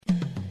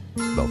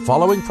The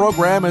following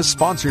program is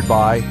sponsored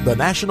by the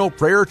National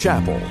Prayer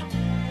Chapel.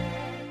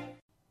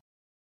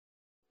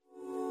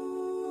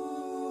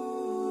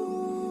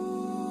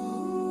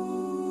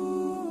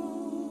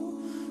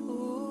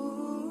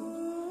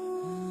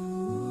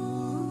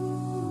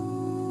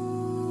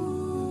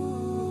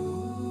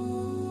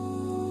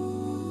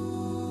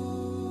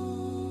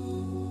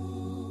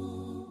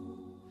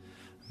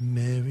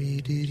 Mary,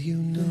 did you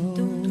know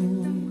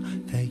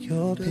that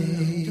your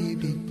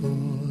baby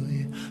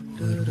boy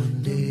would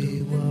one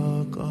day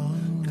walk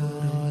on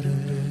water?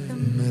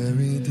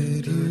 Mary,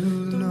 did you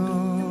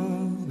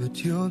know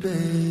that your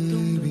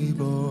baby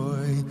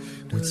boy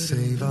would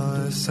save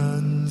our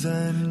sons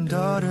and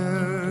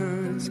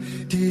daughters?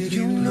 Did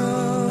you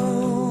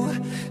know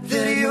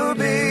that your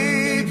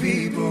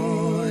baby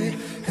boy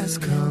has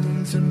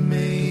come to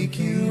make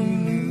you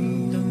new?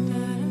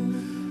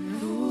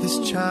 This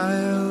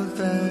child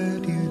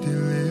that you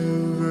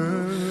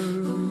delivered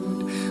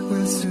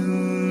will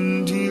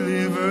soon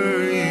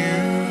deliver you.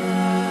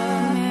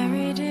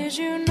 Mary, did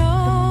you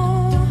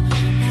know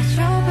that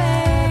your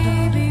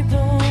baby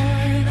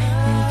boy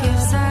will give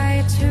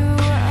sight to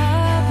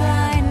a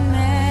blind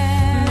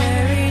man?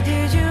 Mary,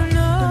 did you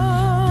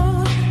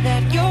know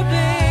that your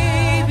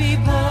baby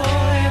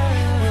boy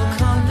will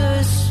calm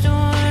the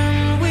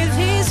storm with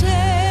his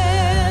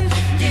hand?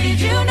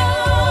 Did you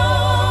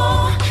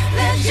know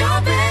that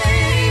your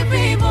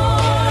baby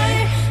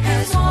boy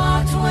has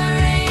walked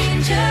where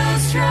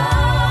angels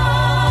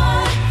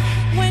trod?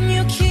 When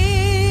you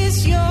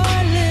kiss your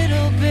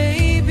little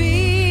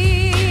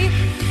baby,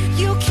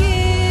 you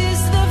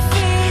kiss the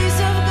face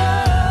of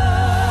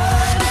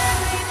God.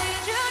 Mary,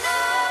 did you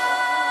know?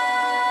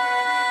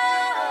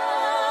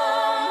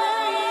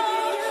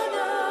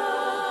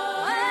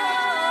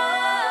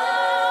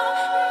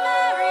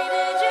 Mary,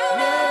 did you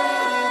know? Mary, did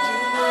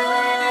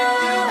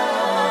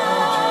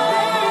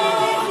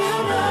you know?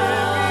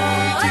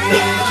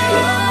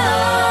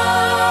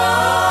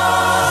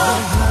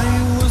 I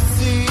will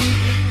see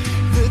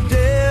the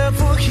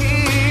devil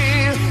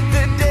heal,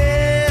 the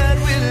dead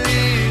will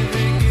live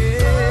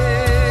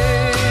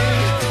again.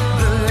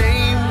 The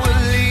lame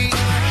will leap,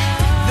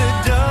 the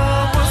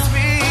dumb will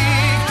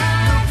speak,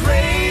 the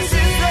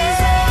praises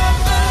of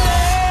the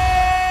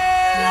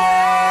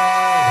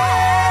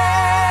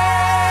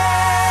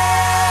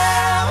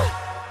Lamb.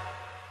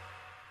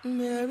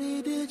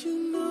 Mary, did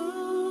you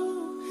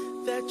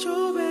know that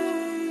your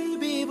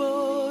baby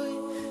boy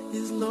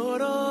is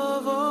Lord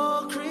of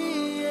all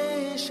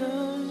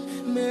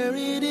creation?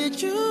 Mary,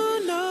 did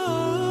you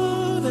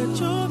know that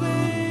your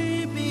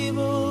baby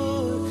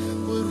boy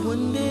would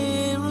one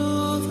day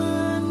rule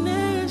the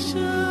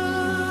nation?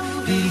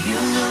 Did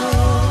you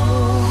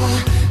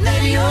know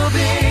that your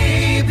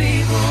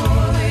baby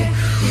boy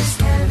is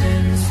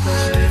heaven's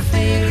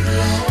perfect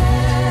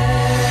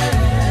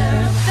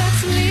lamb? That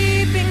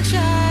sleeping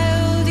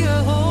child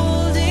you're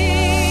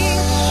holding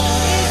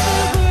is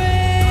the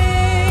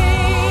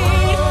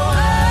great I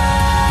am.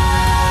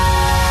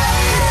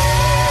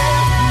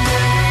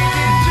 Mary,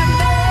 did you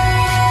know?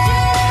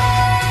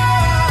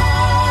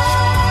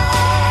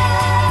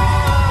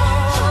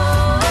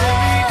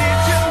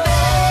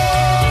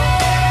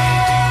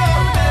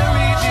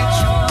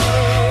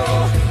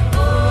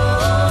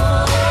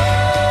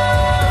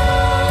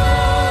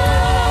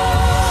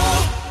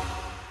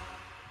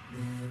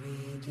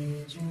 Mary,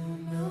 did you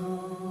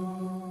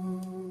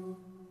know?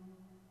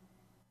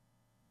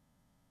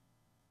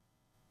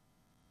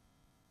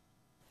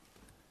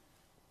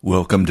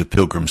 Welcome to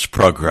Pilgrim's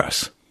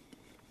Progress.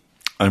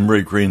 I'm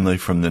Ray Greenley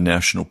from the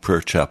National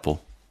Prayer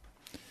Chapel.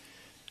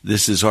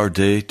 This is our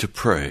day to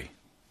pray.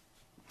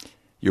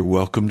 You're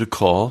welcome to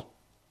call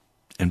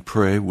and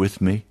pray with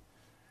me.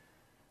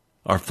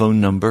 Our phone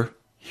number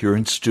here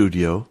in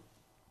studio,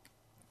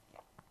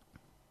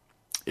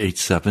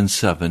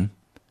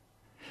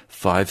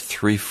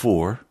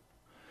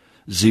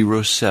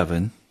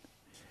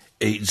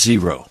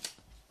 877-534-0780.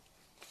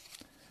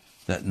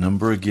 That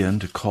number again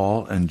to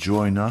call and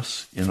join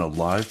us in a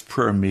live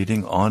prayer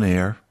meeting on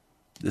air.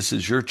 This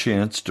is your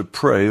chance to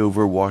pray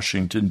over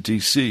Washington,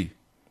 D.C.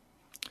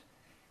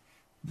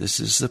 This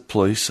is the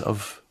place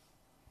of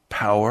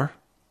power,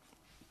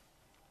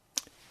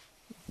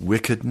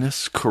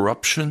 wickedness,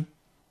 corruption.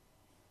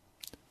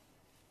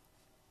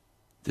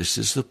 This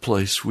is the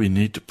place we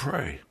need to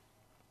pray.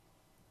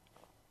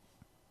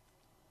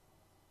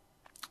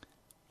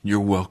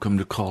 You're welcome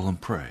to call and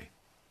pray.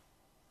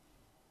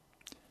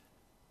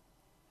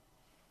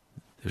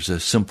 There's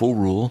a simple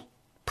rule: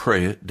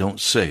 pray it,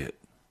 don't say it.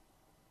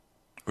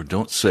 Or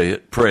don't say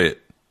it, pray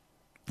it.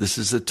 This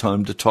is the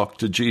time to talk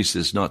to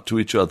Jesus, not to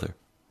each other.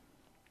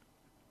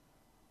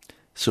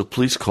 So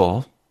please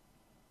call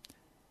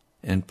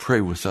and pray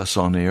with us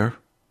on air.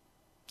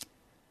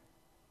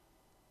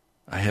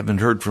 I haven't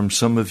heard from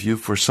some of you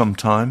for some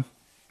time.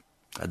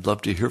 I'd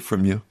love to hear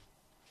from you.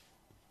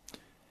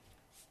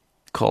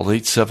 Call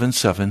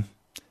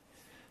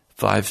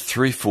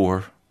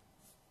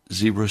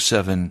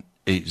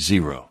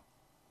 877-534-0780.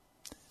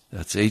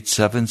 That's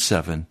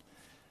 877-534-0780.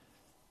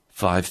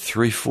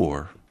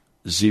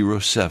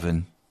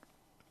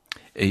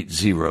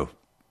 888-535-0780.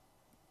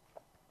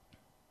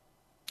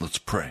 Let's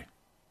pray.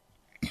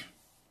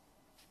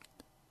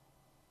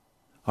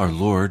 Our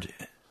Lord,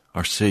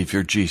 our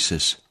Savior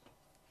Jesus,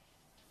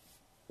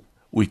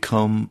 we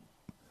come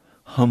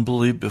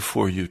humbly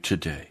before you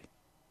today,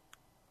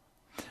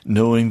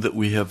 knowing that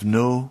we have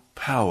no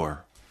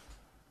power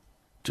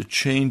to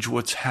change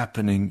what's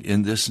happening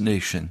in this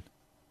nation,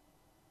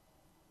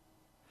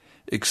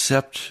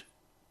 except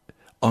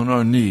on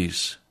our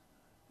knees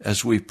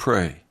as we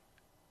pray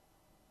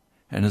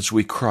and as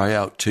we cry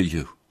out to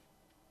you.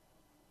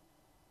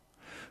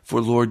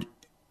 For Lord,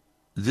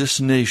 this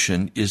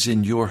nation is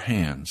in your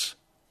hands.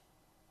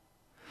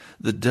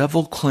 The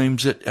devil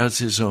claims it as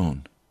his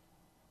own.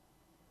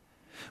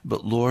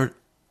 But Lord,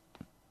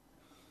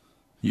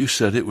 you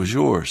said it was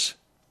yours.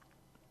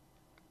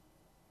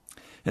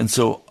 And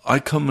so I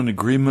come in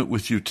agreement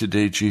with you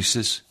today,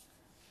 Jesus,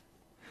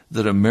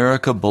 that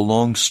America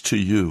belongs to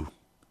you.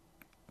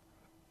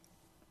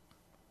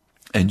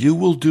 And you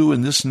will do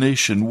in this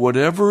nation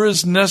whatever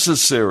is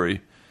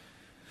necessary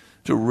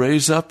to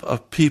raise up a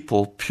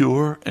people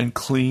pure and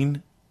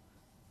clean,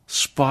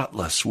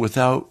 spotless,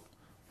 without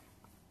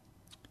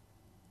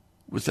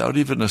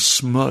even a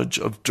smudge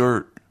of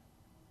dirt,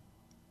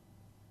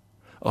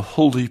 a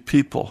holy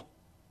people.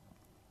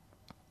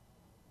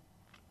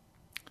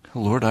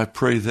 Lord, I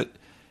pray that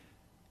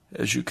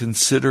as you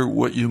consider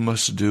what you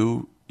must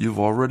do, you've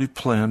already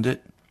planned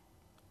it.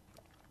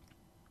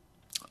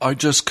 I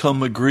just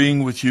come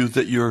agreeing with you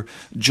that your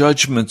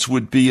judgments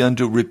would be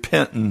unto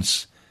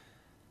repentance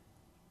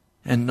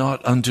and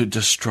not unto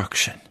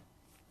destruction.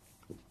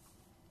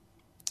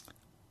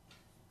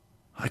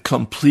 I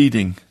come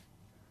pleading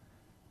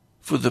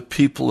for the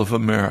people of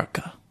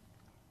America.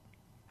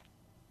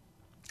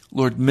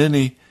 Lord,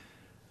 many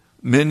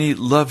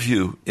love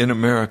you in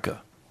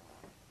America,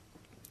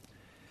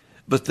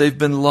 but they've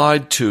been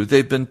lied to.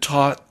 They've been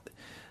taught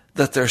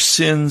that their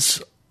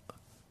sins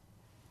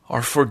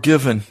are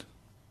forgiven,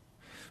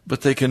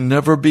 but they can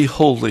never be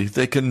holy.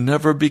 They can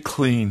never be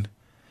clean.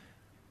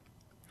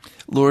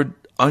 Lord,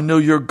 I know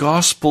your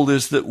gospel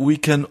is that we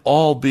can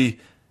all be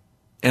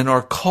and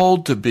are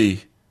called to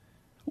be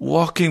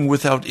walking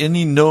without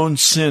any known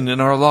sin in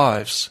our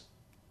lives.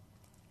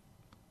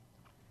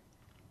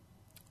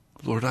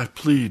 Lord, I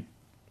plead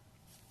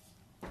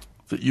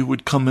that you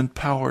would come in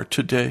power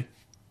today,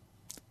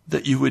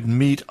 that you would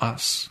meet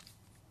us.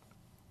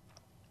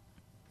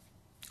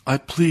 I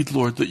plead,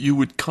 Lord, that you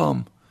would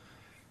come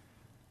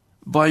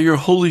by your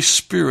Holy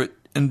Spirit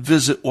and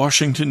visit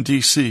Washington,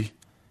 D.C.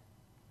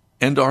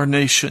 and our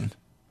nation.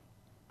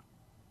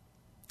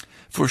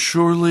 For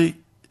surely,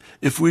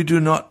 if we do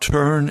not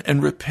turn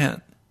and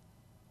repent,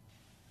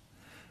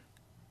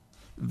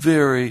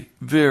 very,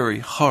 very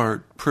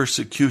hard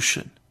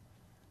persecution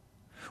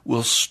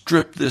will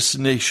strip this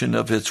nation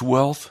of its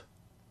wealth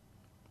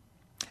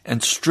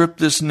and strip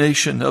this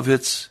nation of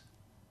its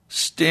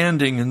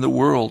standing in the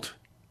world.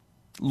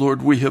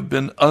 Lord, we have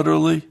been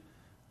utterly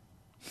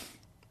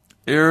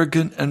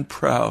arrogant and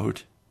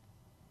proud.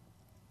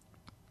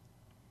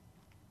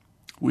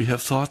 We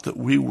have thought that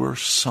we were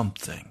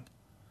something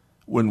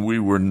when we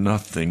were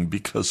nothing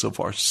because of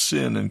our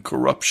sin and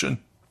corruption.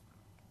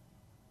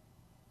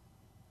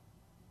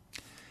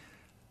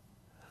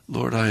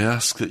 Lord, I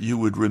ask that you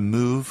would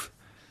remove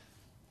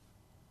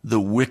the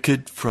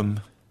wicked from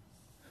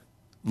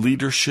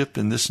leadership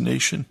in this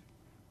nation,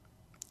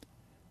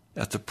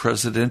 at the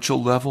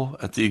presidential level,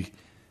 at the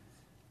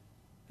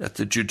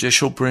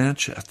judicial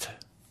branch, at the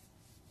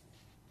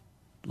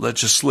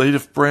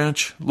legislative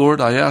branch. Lord,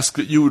 I ask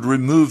that you would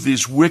remove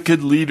these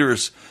wicked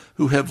leaders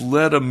who have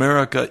led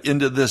America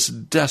into this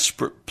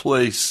desperate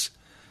place.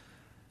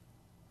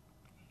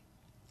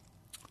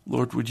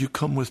 Lord, would you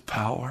come with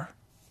power?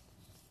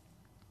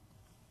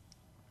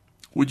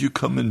 Would you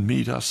come and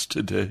meet us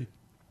today?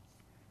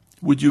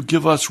 Would you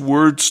give us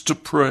words to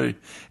pray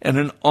and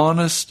an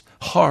honest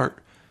heart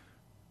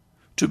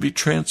to be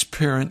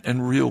transparent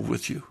and real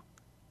with you?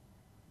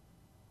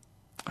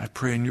 I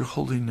pray in your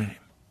holy name.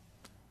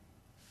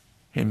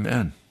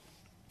 Amen.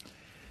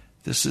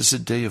 This is a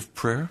day of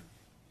prayer.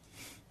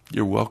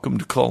 You're welcome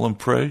to call and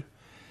pray.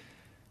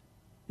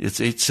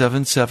 It's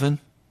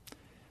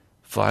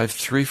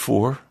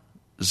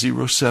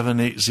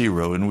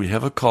 877-534-0780, and we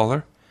have a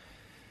caller.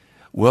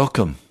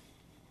 Welcome.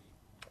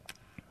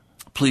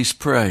 Please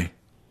pray.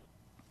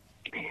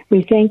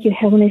 We thank you,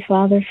 Heavenly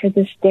Father, for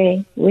this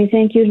day. We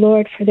thank you,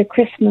 Lord, for the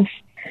Christmas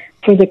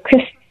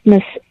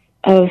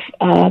of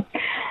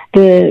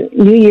the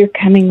New Year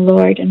coming,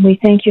 Lord. And we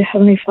thank you,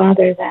 Heavenly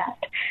Father,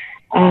 that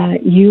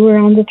you are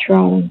on the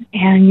throne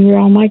and you are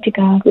Almighty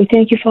God. We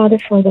thank you, Father,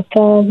 for the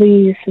fall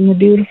leaves and the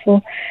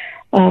beautiful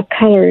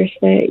colors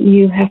that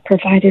you have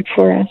provided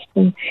for us,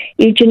 and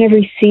each and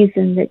every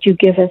season that you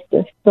give us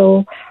is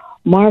so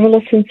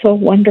marvelous and so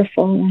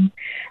wonderful. And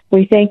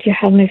we thank you,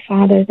 Heavenly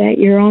Father, that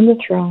you're on the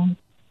throne.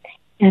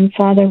 And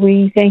Father,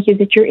 we thank you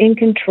that you're in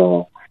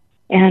control.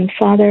 And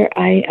Father,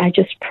 I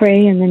just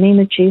pray in the name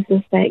of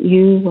Jesus that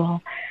you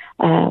will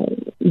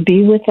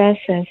be with us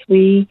as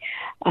we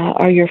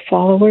are your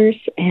followers,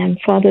 and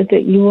Father,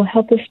 that you will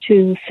help us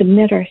to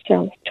submit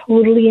ourselves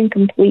totally and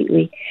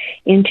completely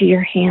into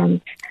your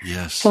hands.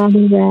 Yes.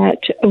 Father,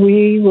 that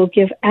we will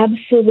give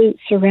absolute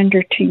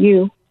surrender to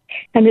you,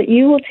 and that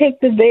you will take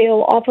the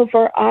veil off of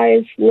our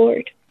eyes,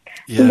 Lord.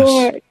 Yes.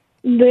 Lord,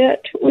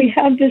 that we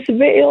have this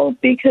veil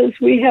because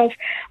we have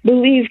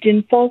believed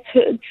in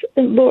falsehoods,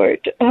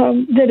 Lord,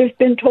 that have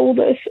been told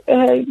us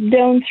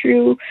down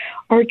through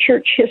our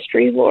church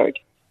history, Lord.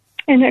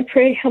 And I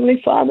pray,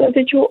 Heavenly Father,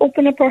 that you will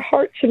open up our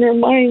hearts and our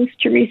minds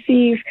to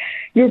receive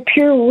your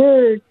pure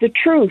word, the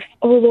truth,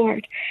 O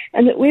Lord,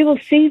 and that we will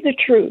see the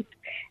truth.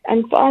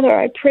 And Father,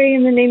 I pray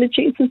in the name of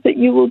Jesus that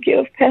you will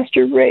give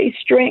Pastor Ray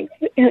strength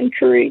and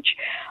courage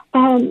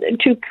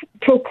to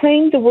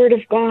proclaim the word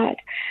of God.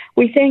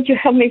 We thank you,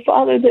 Heavenly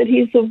Father, that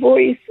he's a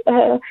voice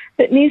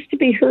that needs to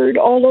be heard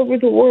all over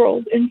the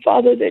world. And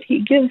Father, that he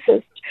gives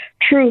us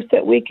truth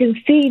that we can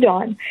feed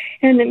on,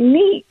 and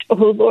meat, oh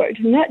Lord,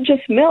 not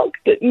just milk,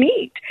 but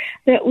meat,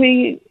 that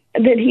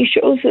he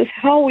shows us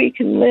how we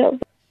can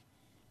live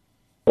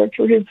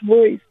for his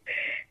voice.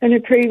 And I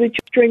pray that you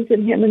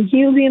strengthen him and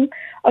heal him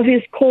of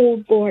his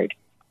cold, Lord.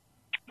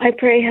 I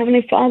pray,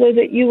 Heavenly Father,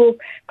 that you will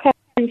cause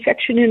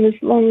infection in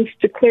his lungs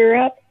to clear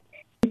up.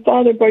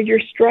 Father, by your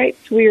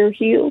stripes we are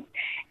healed.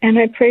 And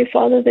I pray,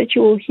 Father, that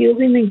you will heal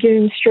him and give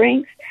him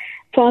strength.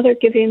 Father,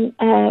 give him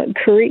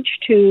courage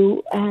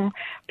to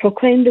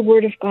proclaim the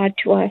word of God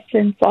to us.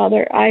 And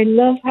Father, I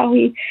love how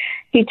he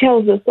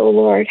tells us, oh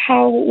Lord,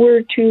 how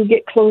we're to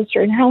get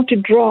closer and how to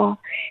draw.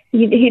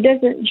 He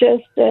doesn't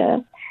just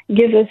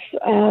give us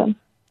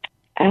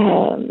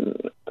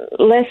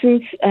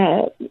lessons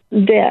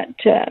that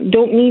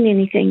don't mean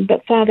anything,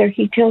 but Father,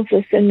 he tells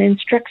us and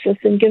instructs us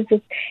and gives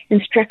us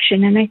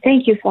instruction. And I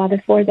thank you,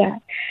 Father, for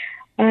that.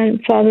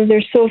 And Father,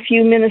 there's so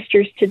few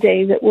ministers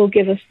today that will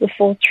give us the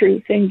full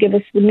truth and give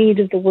us the meat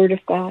of the Word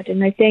of God.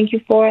 And I thank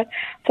you for it,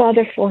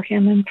 Father, for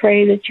him, and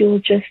pray that you will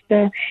just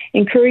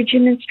encourage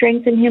him and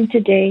strengthen him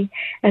today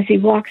as he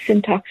walks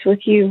and talks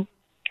with you.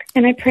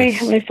 And I pray,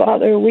 Heavenly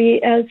Father,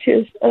 we as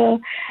his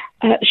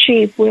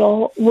sheep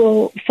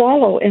will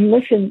follow and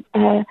listen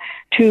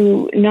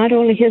to not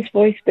only his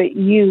voice, but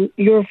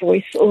your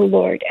voice, O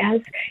Lord,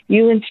 as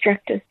you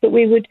instruct us, that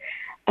we would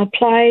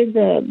apply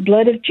the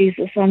blood of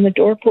Jesus on the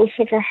doorposts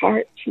of our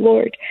hearts,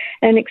 Lord,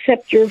 and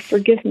accept your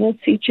forgiveness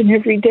each and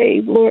every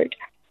day, Lord,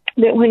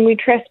 that when we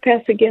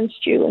trespass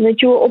against you, and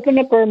that you will open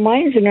up our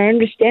minds and our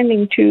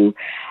understanding to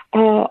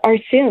our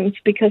sins,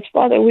 because,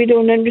 Father, we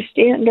don't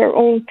understand our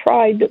own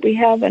pride that we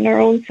have and our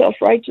own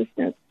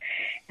self-righteousness.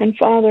 And,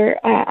 Father,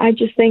 I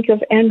just think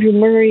of Andrew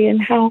Murray and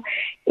how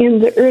in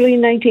the early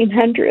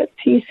 1900s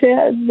he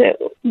said that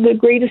the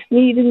greatest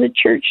need in the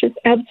church is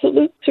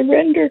absolute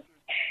surrender.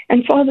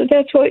 And, Father,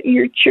 that's what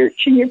your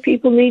church and your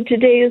people need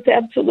today is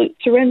absolute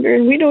surrender.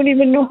 And we don't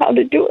even know how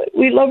to do it.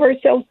 We love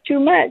ourselves too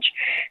much.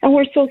 And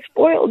we're so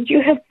spoiled.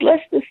 You have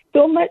blessed us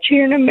so much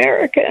here in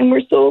America. And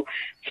we're so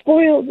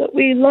spoiled that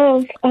we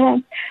love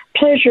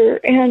pleasure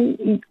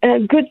and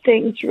good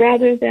things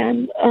rather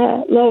than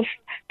love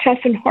tough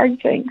and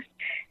hard things.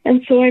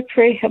 And so I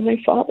pray,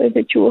 Heavenly Father,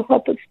 that you will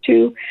help us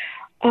to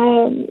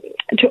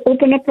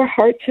open up our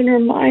hearts and our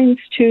minds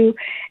to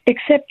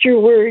accept your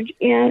word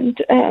and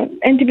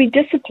to be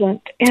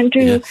disciplined and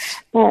to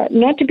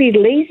not to be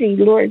lazy,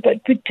 Lord,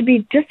 but to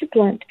be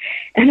disciplined.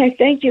 And I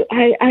thank you.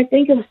 I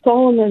think of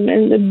Solomon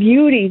and the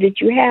beauty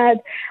that you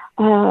had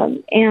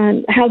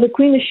and how the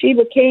Queen of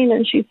Sheba came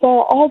and she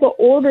saw all the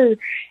order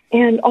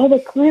and all the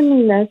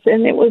cleanliness,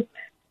 and it was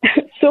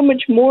so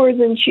much more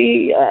than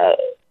she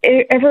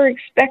ever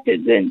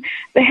expected, and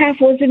the half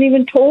wasn't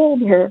even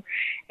told her.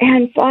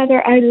 And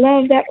Father, I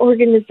love that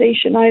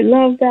organization. I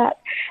love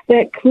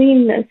that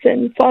cleanness.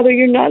 And Father,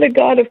 you're not a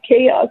God of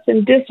chaos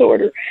and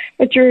disorder,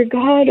 but you're a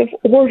God of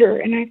order.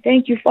 And I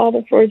thank you,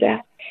 Father, for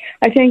that.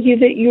 I thank you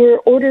that you're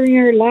ordering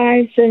our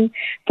lives, and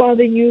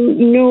Father, you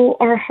know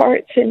our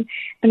hearts, and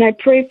I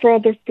pray,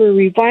 Father, for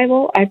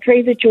revival. I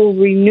pray that you will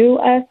renew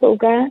us, oh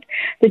God,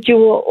 that you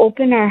will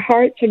open our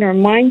hearts and our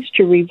minds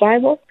to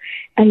revival,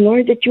 and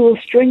Lord, that you will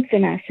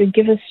strengthen us and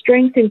give us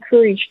strength and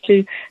courage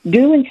to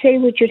do and say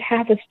what you'd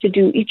have us to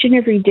do each and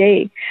every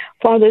day.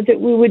 Father,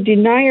 that we would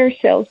deny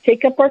ourselves,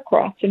 take up our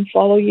cross, and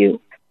follow you.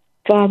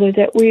 Father,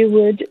 that we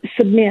would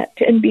submit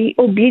and be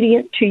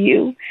obedient to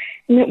you,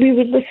 and that we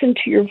would listen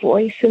to your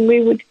voice and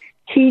we would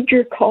heed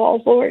your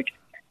call, Lord.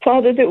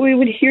 Father, that we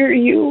would hear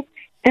you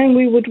and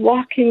we would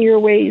walk in your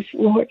ways,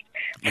 Lord.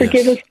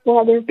 Forgive us,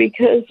 Father,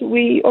 because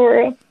we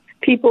are a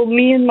people,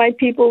 me and my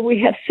people, we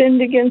have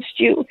sinned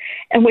against you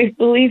and we've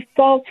believed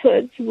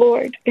falsehoods,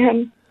 Lord.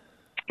 And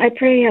I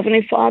pray,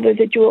 Heavenly Father,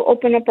 that you will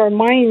open up our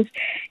minds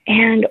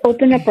and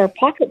open up our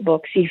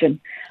pocketbooks even.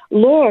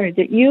 Lord,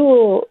 that you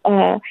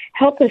will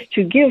help us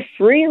to give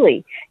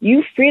freely.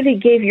 You freely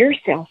gave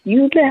yourself.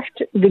 You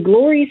left the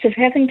glories of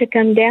heaven to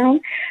come down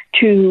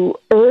to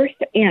earth.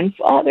 And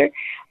Father,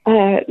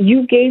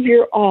 you gave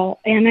your all.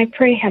 And I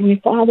pray, Heavenly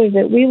Father,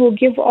 that we will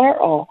give our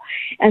all.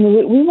 And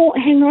we won't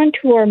hang on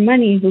to our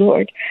money,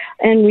 Lord.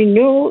 And we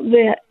know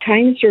that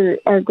times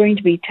are going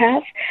to be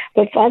tough.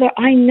 But, Father,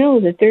 I know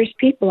that there's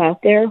people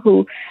out there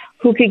who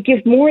could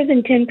give more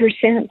than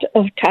 10%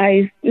 of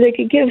tithes. They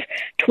could give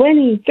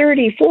 20,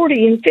 30,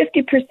 40, and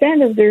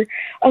 50%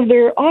 of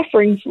their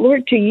offerings,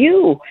 Lord, to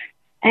you.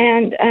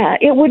 And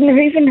it wouldn't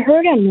even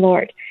hurt them,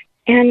 Lord.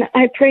 And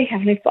I pray,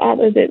 Heavenly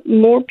Father, that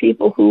more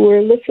people who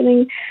are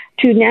listening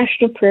to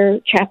National Prayer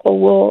Chapel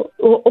will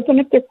open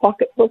up their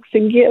pocketbooks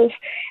and give,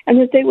 and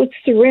that they would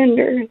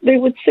surrender. They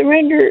would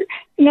surrender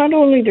not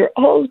only their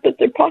alls, but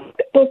their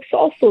pocketbooks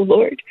also,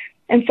 Lord.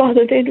 And,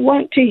 Father, they'd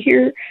want to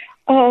hear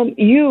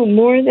you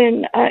more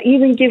than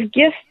even give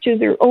gifts to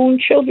their own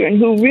children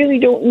who really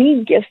don't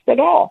need gifts at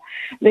all.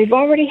 They've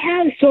already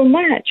had so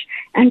much.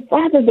 And,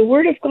 Father, the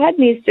Word of God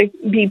needs to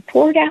be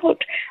poured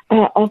out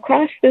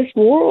across this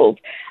world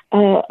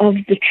of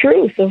the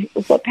truth of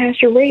what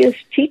Pastor Ray is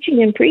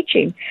teaching and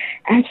preaching.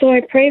 And so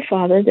I pray,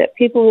 Father, that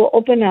people will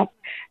open up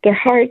their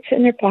hearts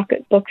and their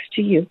pocketbooks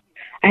to you.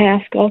 I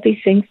ask all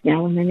these things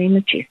now in the name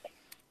of Jesus.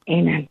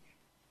 Amen.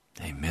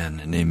 Amen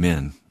and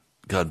amen.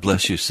 God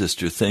bless you,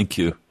 sister. Thank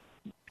you.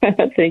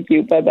 Thank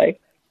you. Bye-bye.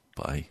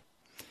 Bye.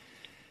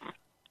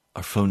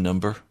 Our phone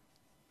number,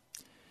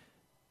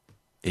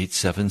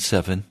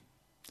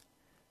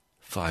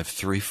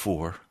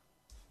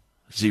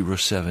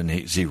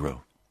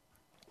 877-534-0780.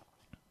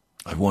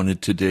 I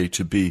wanted today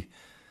to be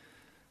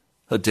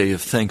a day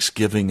of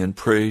thanksgiving and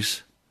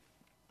praise.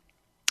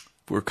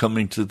 We're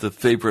coming to the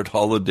favorite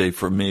holiday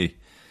for me,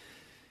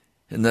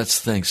 and that's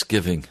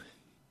Thanksgiving,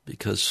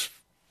 because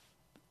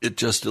it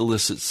just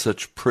elicits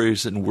such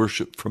praise and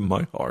worship from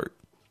my heart.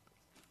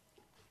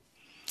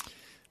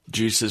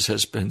 Jesus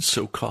has been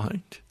so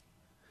kind.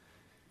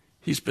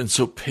 He's been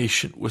so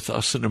patient with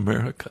us in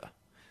America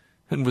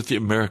and with the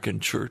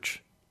American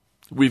church.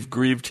 We've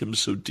grieved him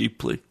so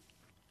deeply.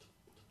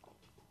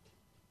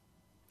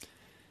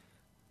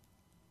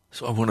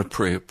 So I want to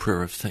pray a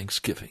prayer of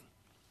thanksgiving.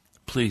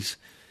 Please,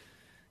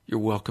 you're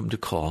welcome to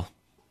call.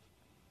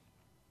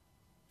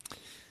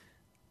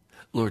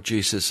 Lord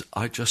Jesus,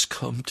 I just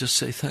come to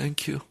say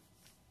thank you.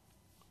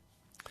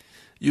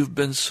 You've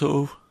been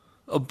so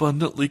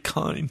abundantly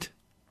kind.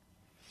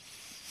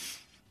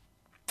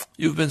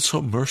 You've been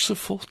so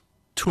merciful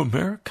to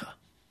America.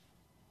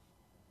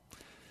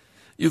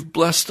 You've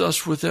blessed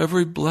us with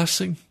every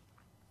blessing.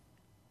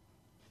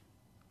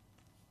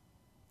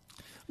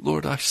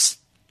 Lord, I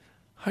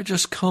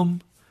just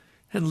come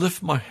and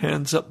lift my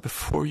hands up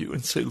before you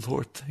and say,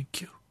 Lord,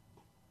 thank you.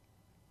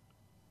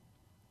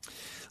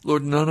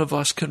 Lord, none of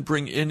us can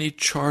bring any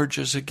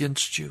charges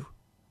against you.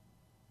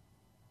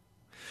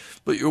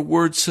 But your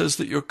word says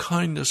that your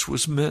kindness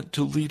was meant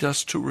to lead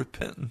us to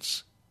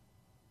repentance.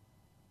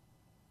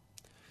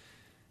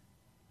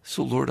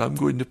 So, Lord, I'm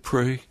going to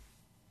pray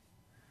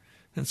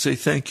and say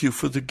thank you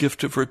for the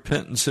gift of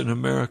repentance in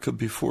America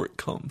before it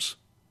comes.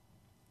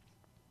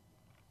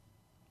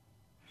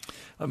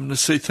 I'm going to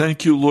say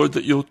thank you, Lord,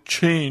 that you'll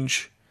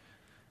change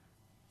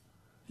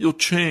the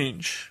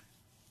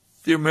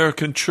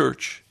American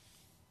church,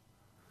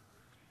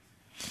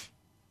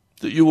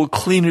 that you will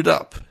clean it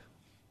up,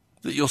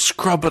 that you'll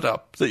scrub it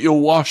up, that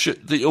you'll wash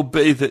it, that you'll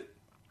bathe it,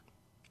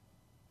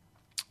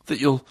 that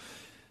you'll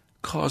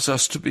cause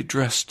us to be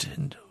dressed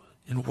in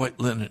white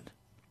linen,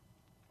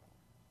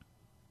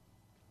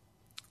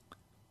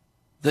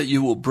 that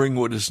you will bring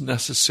what is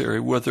necessary,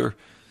 whether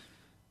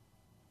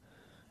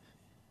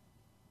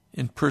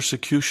in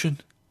persecution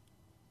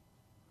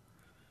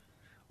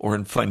or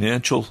in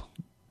financial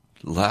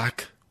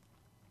lack.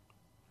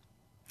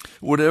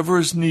 Whatever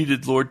is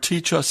needed, Lord,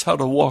 teach us how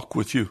to walk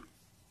with you.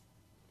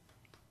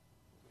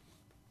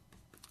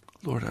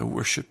 Lord, I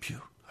worship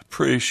you. I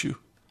praise you.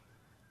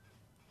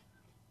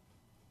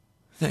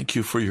 Thank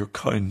you for your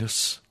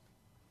kindness.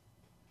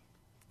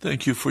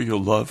 Thank you for your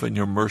love and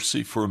your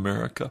mercy for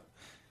America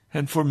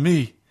and for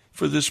me,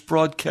 for this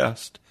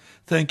broadcast.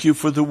 Thank you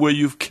for the way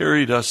you've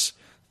carried us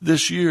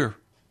this year.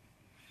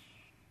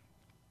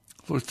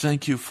 Lord,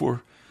 thank you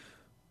for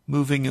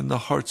moving in the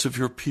hearts of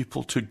your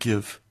people to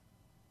give.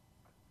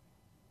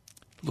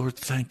 Lord,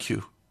 thank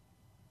you.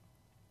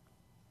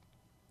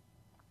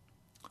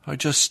 I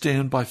just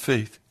stand by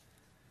faith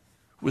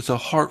with a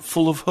heart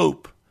full of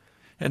hope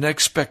and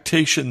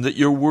expectation that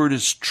your word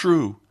is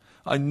true.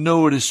 I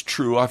know it is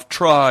true. I've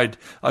tried.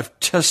 I've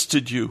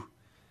tested you.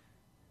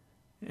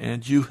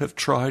 And you have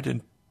tried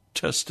and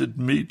tested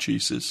me,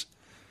 Jesus.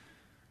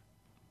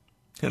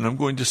 And I'm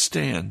going to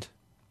stand.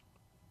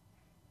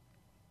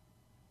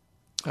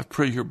 I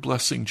pray your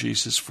blessing,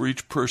 Jesus, for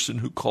each person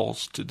who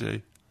calls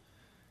today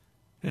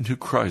and who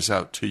cries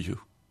out to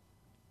you.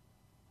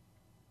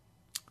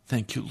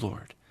 Thank you,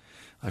 Lord.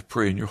 I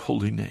pray in your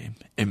holy name.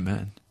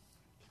 Amen.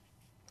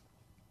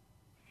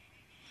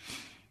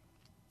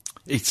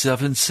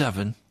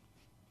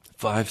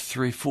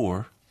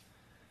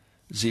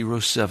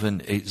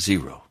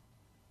 877-534-0780.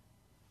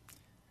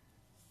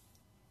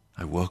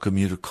 I welcome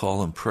you to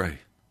call and pray.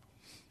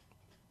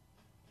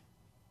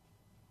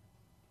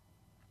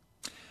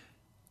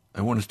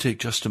 I want to take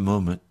just a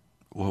moment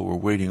while we're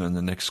waiting on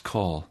the next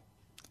call.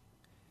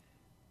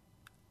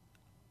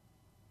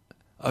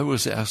 I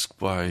was asked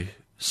by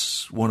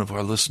one of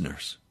our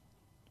listeners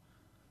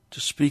to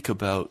speak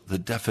about the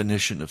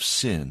definition of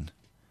sin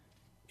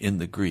in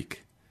the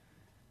Greek.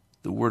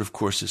 The word, of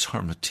course, is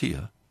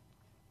harmatia.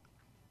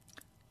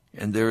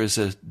 And there is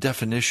a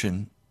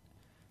definition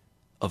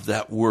of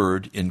that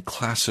word in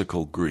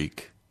classical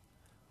Greek,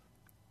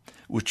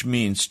 which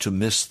means to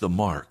miss the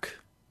mark.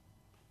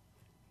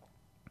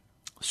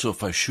 So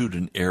if I shoot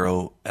an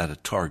arrow at a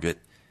target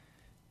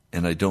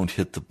and I don't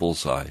hit the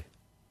bullseye,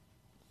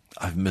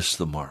 I've missed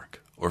the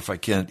mark. Or if I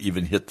can't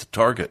even hit the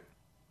target,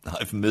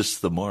 I've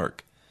missed the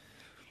mark.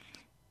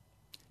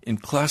 In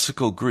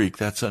classical Greek,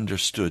 that's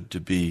understood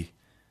to be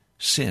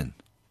sin.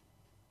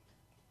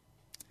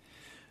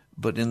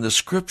 But in the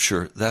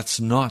Scripture, that's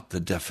not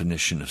the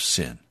definition of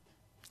sin.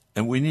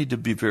 And we need to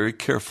be very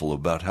careful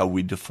about how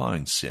we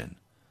define sin.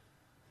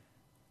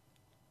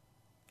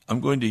 I'm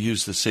going to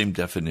use the same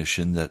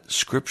definition that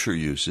Scripture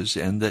uses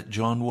and that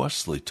John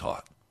Wesley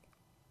taught.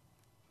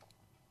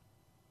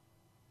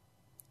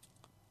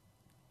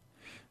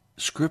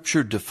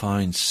 Scripture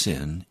defines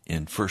sin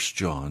in 1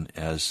 John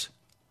as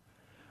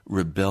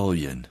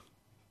rebellion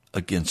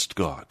against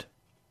God,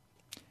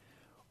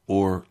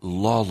 or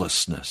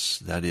lawlessness,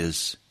 that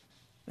is,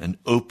 an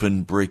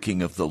open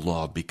breaking of the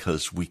law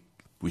because we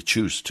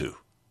choose to.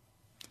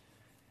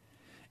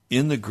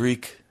 In the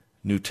Greek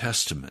New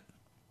Testament,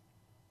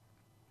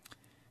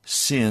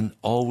 sin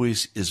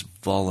always is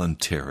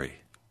voluntary.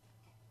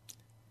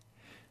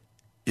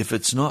 If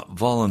it's not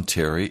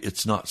voluntary,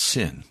 it's not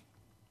sin.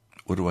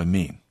 What do I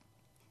mean?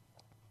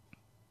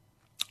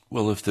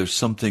 Well, if there's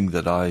something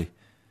that I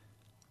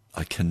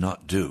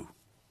cannot do,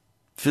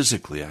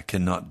 physically I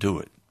cannot do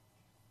it,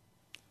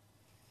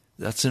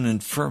 that's an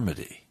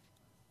infirmity.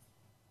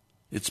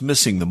 It's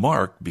missing the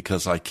mark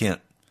because I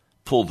can't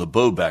pull the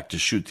bow back to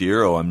shoot the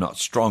arrow. I'm not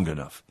strong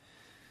enough.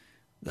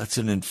 That's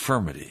an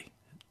infirmity.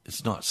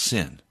 It's not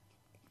sin,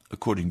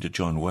 according to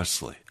John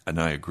Wesley,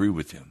 and I agree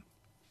with him.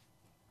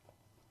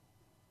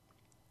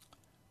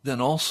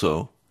 Then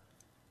also,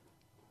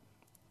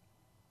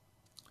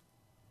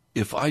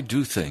 if I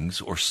do things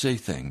or say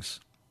things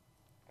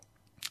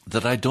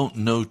that I don't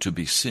know to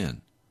be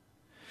sin,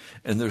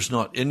 and there's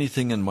not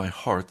anything in my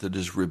heart that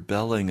is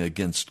rebelling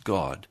against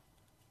God,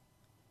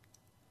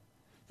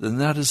 then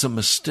that is a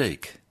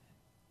mistake.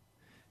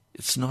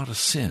 It's not a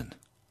sin.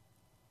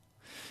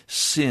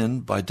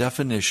 Sin, by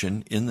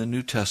definition, in the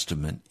New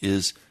Testament,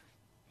 is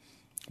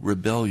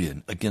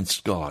rebellion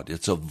against God.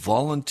 It's a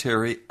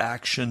voluntary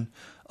action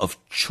of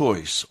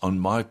choice on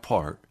my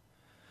part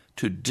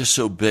to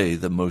disobey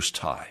the Most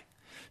High,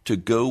 to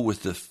go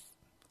with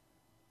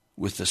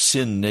the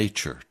sin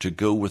nature, to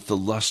go with the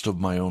lust of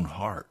my own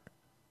heart.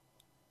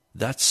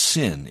 That's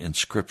sin in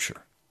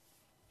Scripture.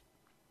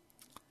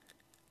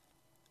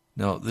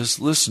 Now, this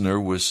listener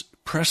was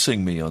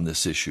pressing me on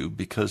this issue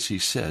because he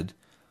said,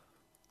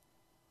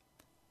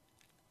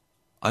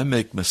 I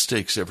make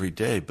mistakes every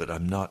day, but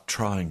I'm not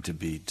trying to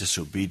be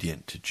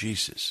disobedient to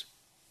Jesus.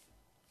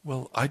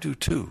 Well, I do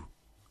too.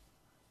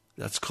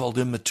 That's called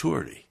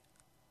immaturity.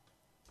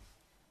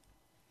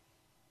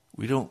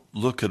 We don't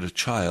look at a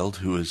child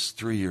who is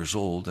 3 years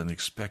old and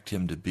expect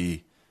him to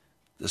be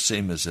the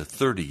same as a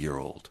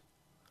 30-year-old.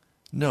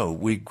 No,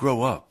 we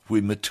grow up,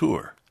 we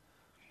mature.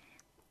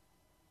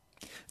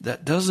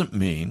 That doesn't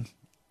mean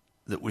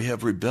that we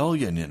have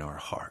rebellion in our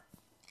heart.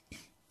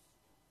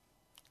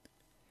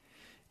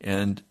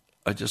 And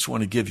I just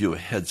want to give you a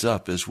heads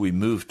up as we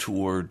move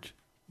toward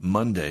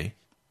Monday.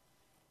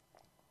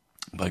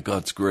 By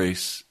God's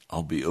grace,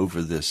 I'll be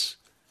over this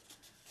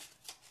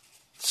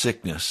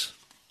sickness,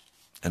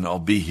 and I'll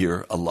be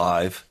here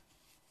alive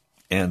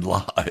and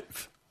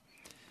live.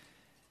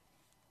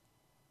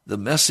 The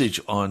message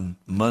on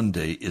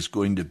Monday is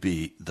going to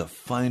be the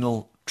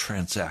final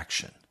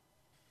transaction.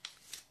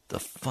 The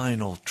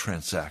final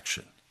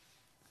transaction.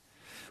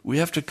 We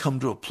have to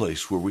come to a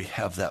place where we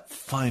have that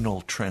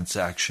final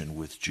transaction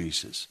with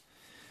Jesus.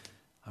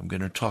 I'm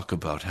going to talk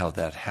about how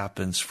that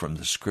happens from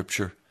the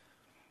Scripture.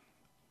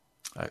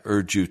 I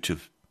urge you to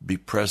be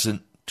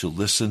present, to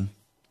listen,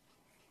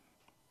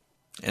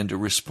 and to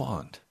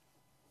respond.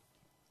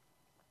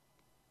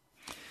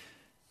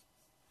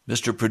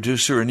 Mr.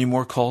 Producer, any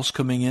more calls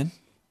coming in?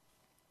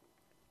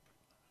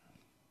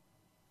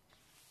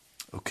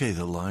 Okay,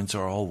 the lines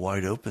are all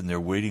wide open. They're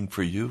waiting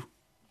for you.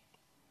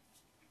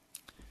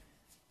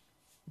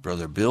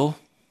 Brother Bill,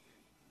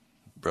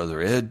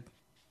 Brother Ed,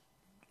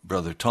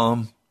 Brother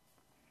Tom,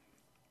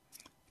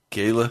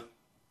 Kayla,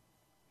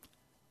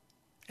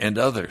 and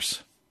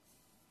others.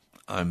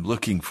 I'm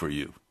looking for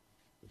you.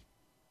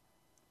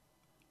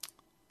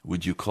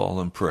 Would you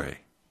call and pray?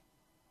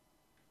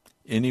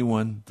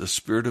 Anyone, the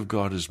Spirit of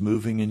God is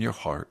moving in your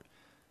heart,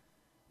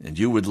 and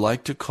you would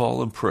like to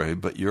call and pray,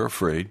 but you're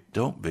afraid,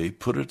 don't be.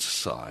 Put it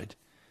aside.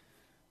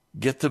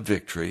 Get the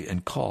victory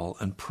and call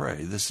and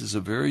pray. This is a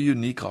very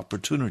unique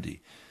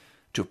opportunity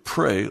to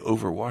pray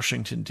over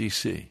Washington,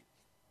 D.C.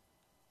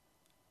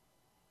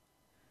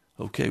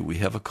 Okay, we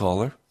have a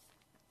caller.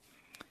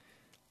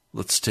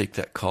 Let's take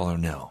that caller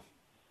now.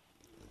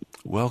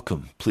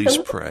 Welcome. Please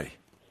pray.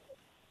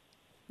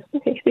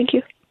 Okay, thank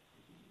you.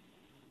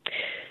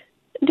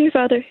 Dear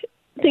Father,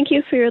 thank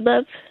you for your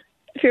love,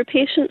 for your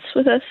patience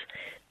with us,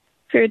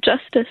 for your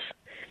justice.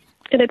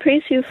 And I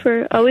praise you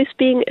for always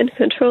being in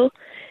control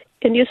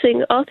and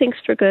using all things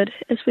for good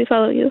as we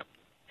follow you.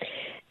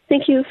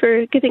 Thank you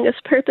for giving us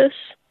purpose.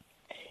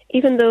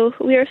 Even though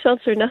we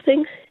ourselves are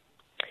nothing,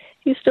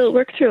 you still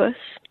work through us.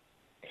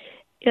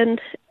 And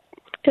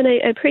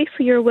I pray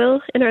for your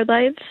will in our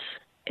lives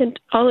and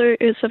all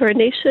areas of our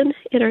nation,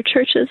 in our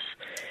churches.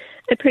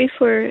 I pray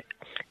for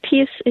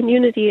peace and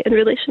unity in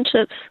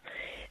relationships.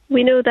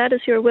 We know that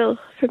is your will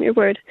from your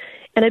word.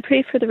 And I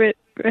pray for the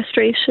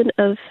restoration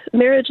of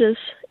marriages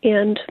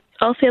and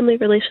all family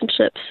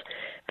relationships,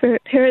 for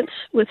parents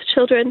with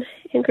children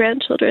and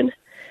grandchildren,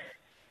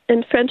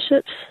 and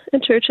friendships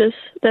and churches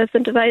that have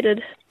been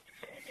divided.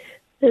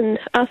 And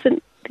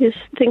often these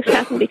things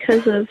happen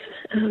because of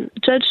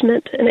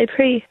judgment. And I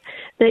pray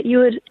that you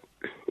would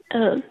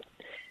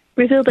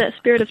reveal that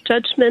spirit of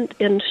judgment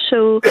and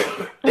show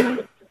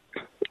and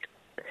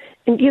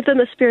give them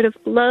a spirit of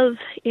love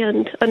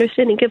and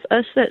understanding. Give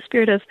us that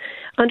spirit of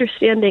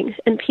understanding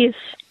and peace,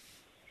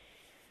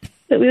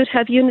 that we would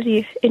have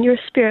unity in your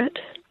spirit.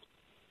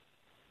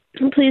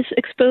 And please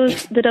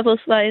expose the devil's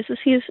lies as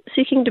he is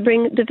seeking to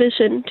bring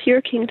division to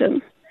your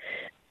kingdom.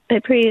 I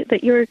pray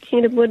that your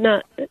kingdom would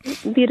not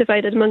be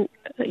divided among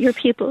your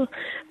people,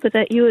 but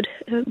that you would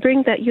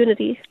bring that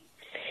unity.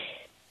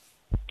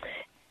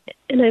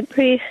 And I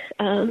pray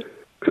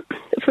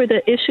for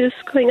the issues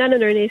going on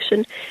in our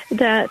nation,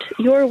 that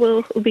your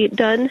will be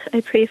done.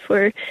 I pray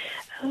for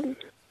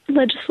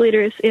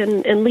legislators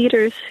and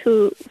leaders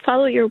who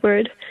follow your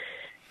word,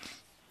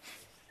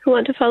 who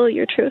want to follow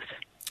your truth.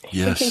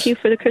 Yes. And thank you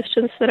for the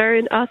Christians that are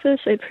in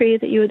office. I pray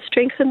that you would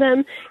strengthen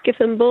them, give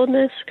them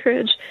boldness,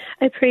 courage.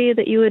 I pray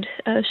that you would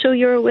show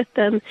your with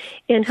them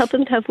and help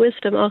them to have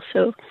wisdom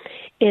also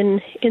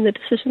in the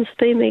decisions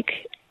they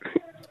make,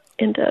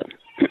 and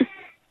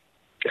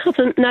help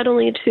them not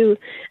only to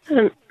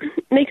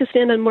make a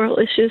stand on moral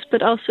issues,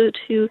 but also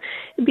to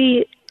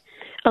be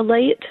a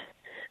light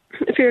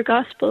for your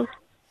gospel,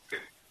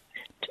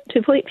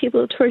 to point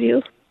people toward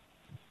you.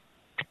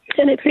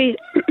 And I pray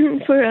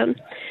for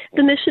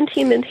the mission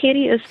team in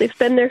Haiti, as they've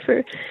been there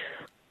for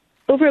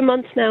over a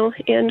month now,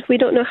 and we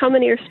don't know how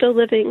many are still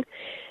living.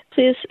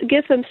 Please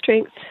give them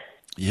strength.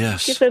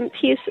 Yes. Give them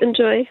peace and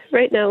joy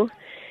right now.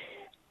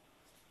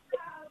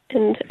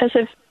 And as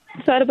I've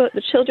thought about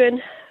the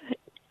children,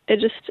 I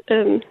just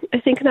I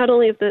think not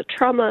only of the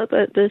trauma,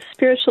 but the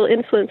spiritual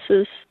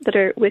influences that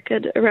are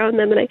wicked around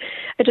them. And I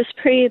just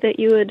pray that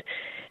you would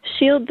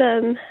shield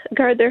them,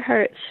 guard their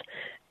hearts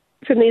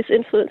from these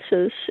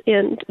influences,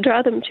 and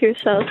draw them to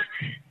yourself,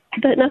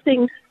 that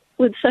nothing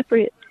would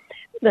separate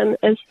them,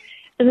 as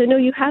I know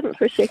you haven't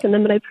forsaken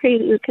them, but I pray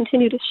that you would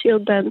continue to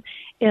shield them,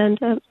 and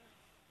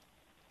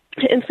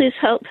please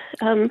help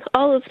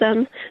all of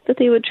them, that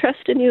they would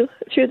trust in you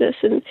through this,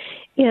 and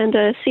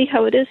see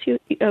how it is you,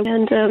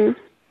 and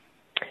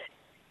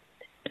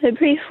I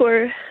pray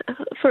for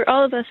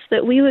all of us,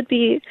 that we would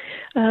be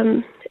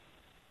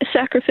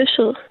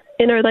sacrificial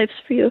in our lives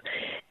for you,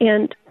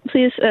 and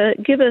please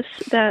give us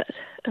that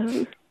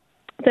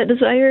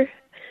desire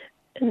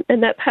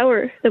and that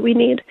power that we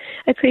need.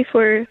 I pray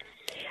for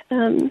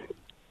that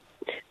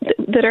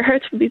our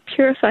hearts would be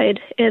purified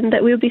and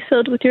that we would be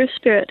filled with your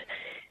Spirit.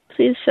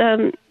 Please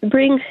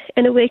bring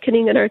an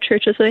awakening in our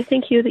churches, and I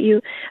thank you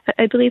that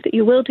I believe that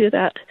you will do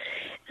that.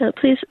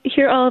 Please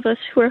hear all of us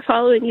who are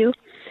following you,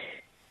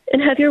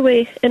 and have your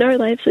way in our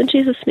lives. In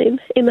Jesus' name,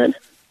 amen.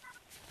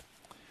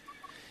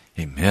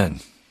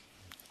 Amen.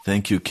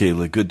 Thank you,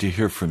 Kayla. Good to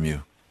hear from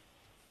you.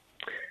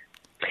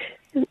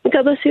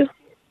 God bless you.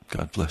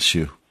 God bless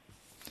you.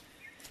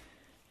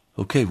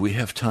 Okay, we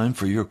have time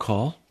for your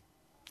call.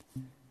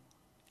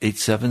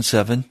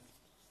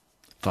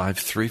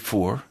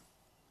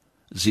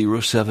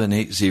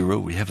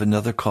 877-534-0780. We have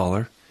another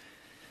caller.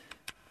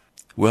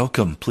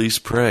 Welcome. Please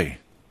pray.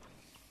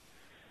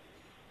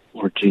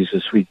 Lord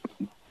Jesus, we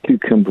do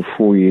come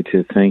before you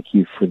to thank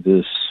you for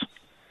this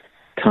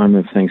time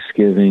of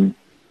Thanksgiving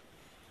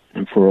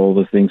and for all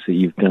the things that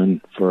you've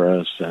done for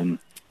us. And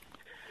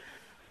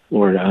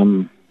Lord,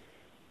 I'm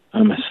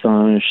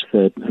astonished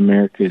that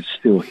America is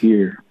still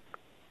here.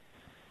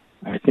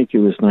 I think it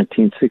was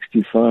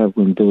 1965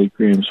 when Billy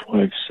Graham's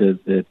wife said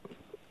that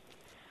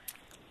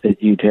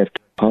you'd have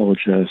to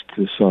apologize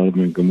to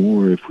Sodom and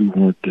Gomorrah if we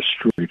weren't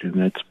destroyed, and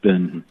that's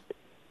been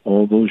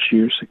all those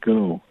years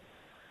ago.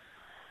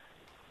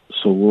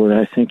 So, Lord,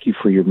 I thank you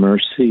for your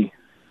mercy,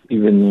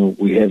 even though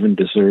we haven't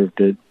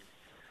deserved it,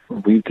 or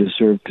we've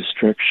deserved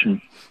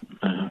destruction.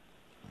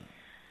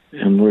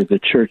 And Lord, the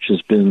church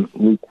has been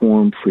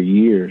lukewarm for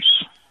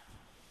years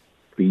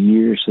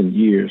and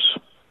years,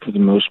 for the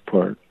most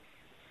part.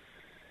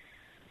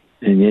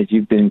 And yet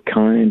you've been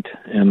kind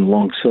and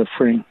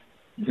long-suffering,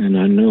 and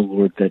I know,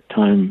 Lord, that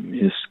time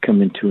is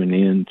coming to an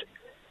end.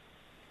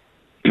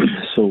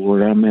 So,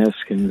 Lord, I'm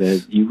asking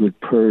that you would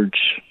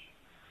purge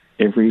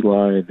every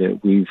lie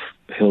that we've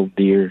held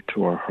dear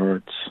to our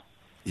hearts.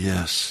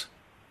 Yes.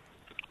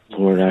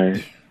 Lord,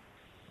 I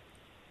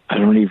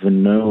don't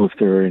even know if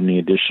there are any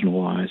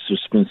additional lies.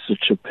 There's been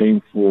such a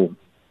painful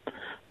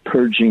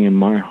purging in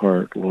my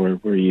heart,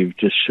 Lord, where you've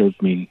just showed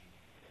me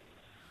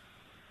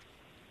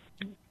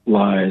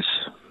lies.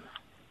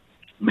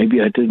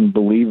 Maybe I didn't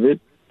believe it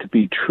to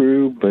be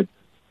true, but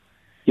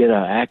yet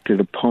I acted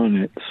upon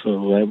it,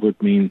 so that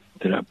would mean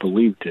that I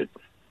believed it,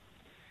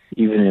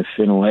 even if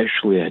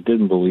intellectually I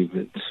didn't believe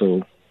it.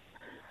 So,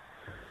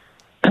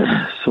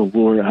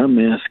 Lord, I'm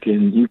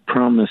asking, you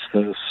promised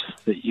us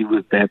that you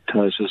would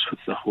baptize us with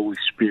the Holy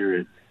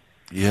Spirit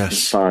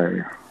Yes.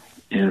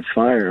 and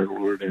fire,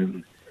 Lord,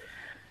 and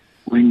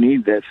we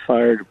need that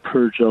fire to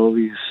purge all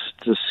these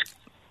just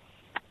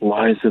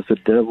lies of the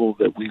devil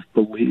that we've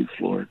believed,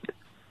 Lord.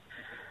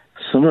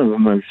 Some of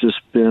them have just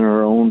been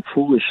our own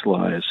foolish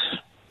lies.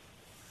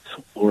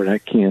 So, Lord, I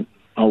can't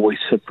always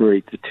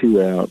separate the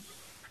two out.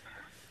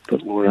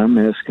 But, Lord, I'm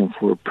asking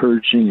for a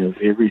purging of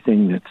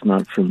everything that's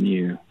not from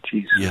you,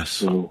 Jesus. Yes.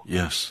 So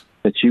Yes.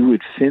 that you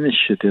would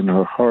finish it in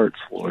our hearts,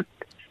 Lord.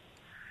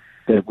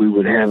 That we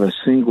would have a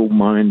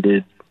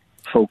single-minded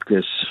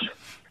focus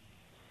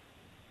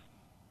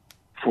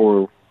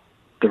for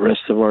the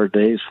rest of our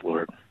days,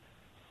 Lord.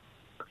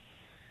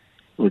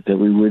 Lord, that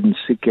we wouldn't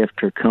seek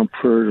after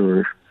comfort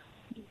or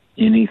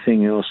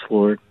anything else,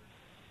 Lord.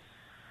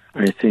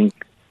 I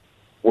think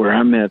where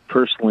I'm at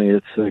personally,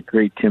 it's a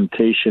great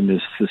temptation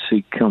is to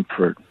seek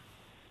comfort,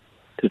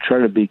 to try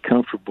to be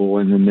comfortable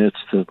in the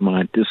midst of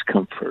my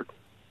discomfort.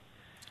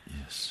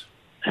 Yes.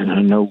 And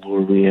I know,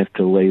 Lord, we have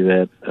to lay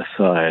that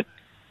aside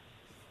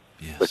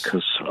Yes.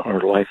 because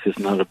our life is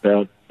not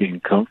about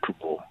being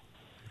comfortable.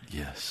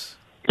 Yes.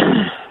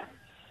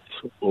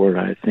 So, Lord,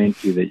 I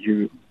thank you that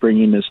you're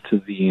bringing us to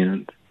the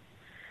end.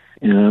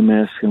 And I'm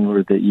asking,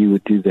 Lord, that you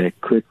would do that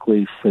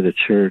quickly for the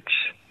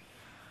church,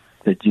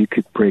 that you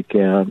could break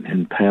out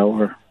in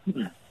power,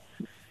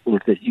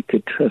 Lord, that you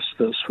could trust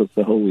us with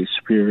the Holy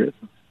Spirit.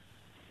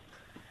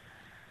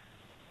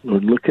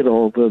 Lord, look at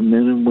all the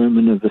men and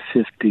women of the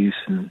 50s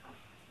and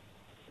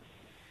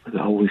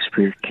the Holy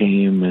Spirit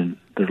came and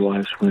their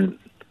lives went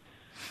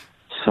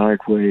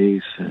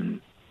sideways, and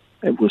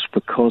it was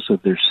because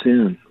of their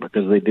sin,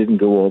 because they didn't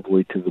go all the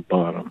way to the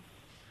bottom.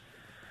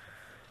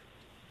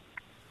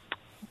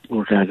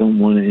 Lord, I don't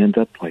want to end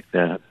up like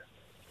that.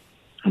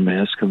 I'm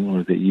asking,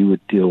 Lord, that you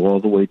would deal all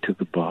the way to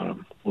the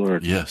bottom,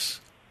 Lord. Yes.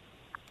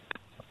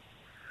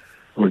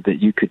 Lord,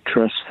 that you could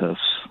trust us,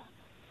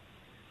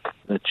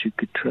 that you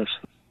could trust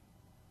us.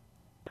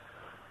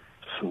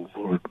 So,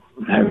 Lord,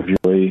 have your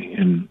way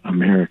in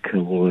America,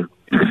 Lord.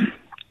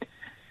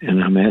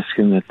 And I'm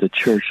asking that the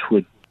church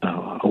would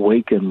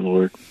awaken,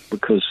 Lord,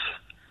 because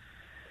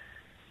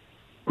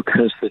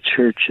the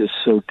church is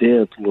so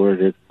dead,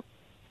 Lord,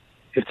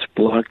 it's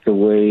blocked the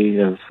way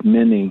of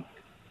many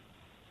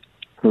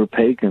who are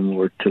pagan,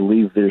 Lord, to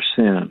leave their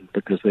sin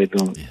because they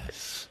don't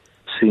Yes.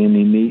 see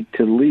any need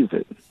to leave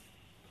it.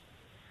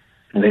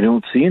 And they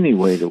don't see any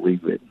way to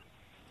leave it.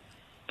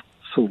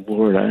 So,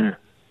 Lord,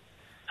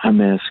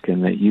 I'm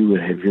asking that you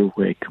would have your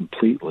way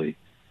completely.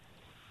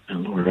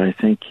 And, Lord, I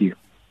thank you.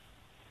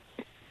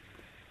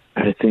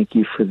 I thank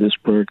you for this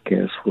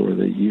broadcast, Lord,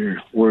 that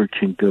your word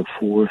can go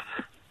forth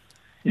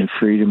in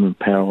freedom and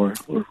power.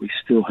 Lord, we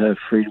still have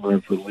freedom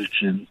of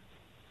religion.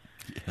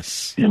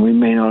 Yes. And we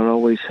may not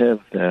always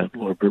have that,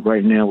 Lord, but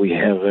right now we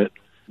have it.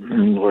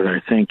 And, Lord, I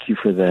thank you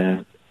for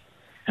that.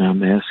 And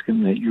I'm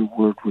asking that your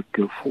word would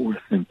go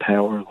forth in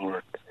power,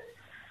 Lord,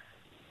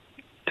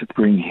 to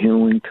bring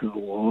healing to the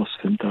lost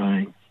and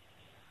dying.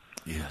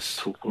 Yes.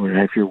 So, Lord,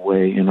 have your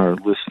way in our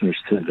listeners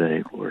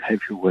today. Lord,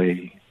 have your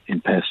way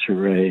in Pastor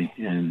Ray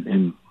and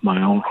in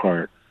my own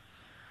heart.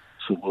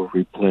 So, Lord,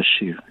 we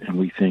bless you and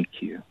we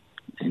thank you.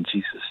 In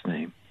Jesus'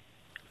 name,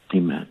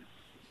 amen.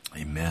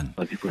 Amen.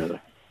 Love you,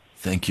 brother.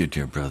 Thank you,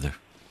 dear brother.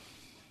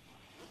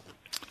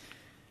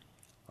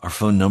 Our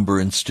phone number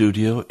in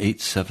studio,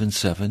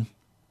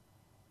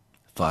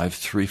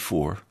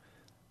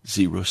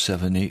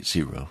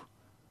 877-534-0780.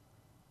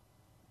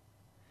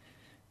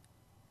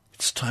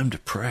 It's time to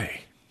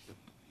pray.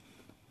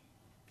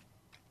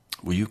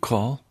 Will you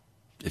call?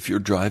 If you're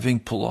driving,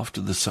 pull off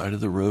to the side of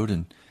the road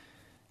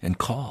and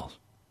call.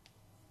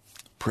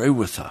 Pray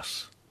with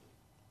us.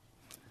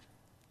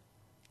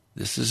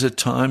 This is a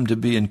time to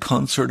be in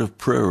concert of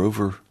prayer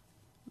over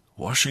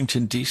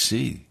Washington,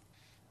 D.C.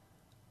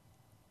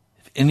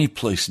 If any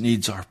place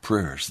needs our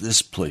prayers,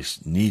 this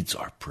place needs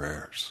our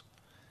prayers.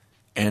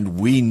 And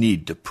we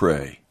need to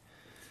pray.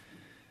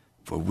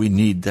 For we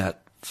need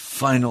that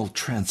final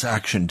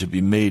transaction to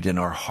be made in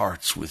our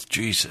hearts with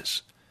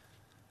Jesus.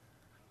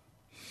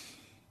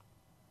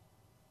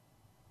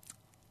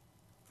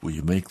 Will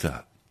you make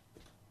that?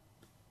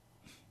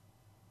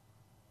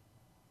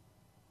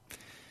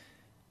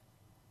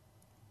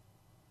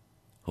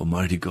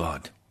 Almighty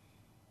God.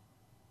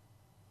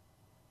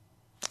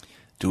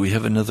 Do we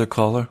have another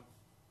caller?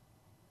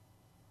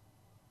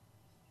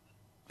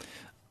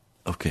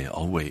 Okay,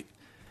 I'll wait.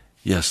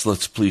 Yes,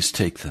 let's please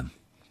take them.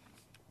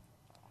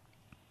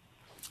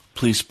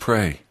 Please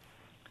pray.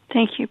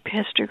 Thank you,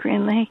 Pastor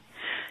Greenlee.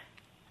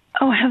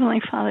 Oh,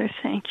 Heavenly Father,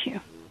 thank you.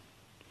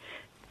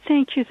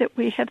 Thank you that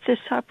we have this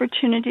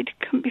opportunity to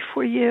come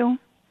before you.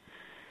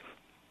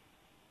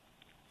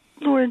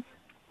 Lord,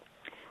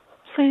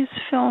 please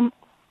fill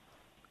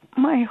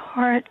my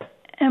heart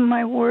and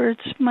my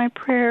words, my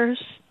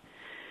prayers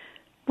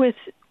with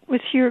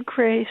your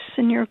grace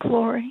and your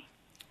glory.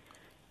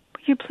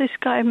 Will you please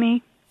guide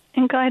me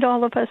and guide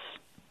all of us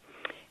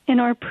in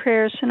our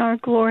prayers and our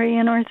glory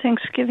and our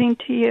thanksgiving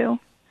to you.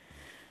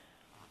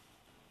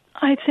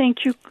 I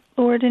thank you,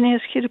 Lord, and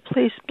ask you to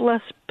please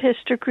bless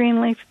Pastor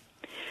Greenleaf,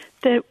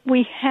 that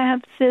we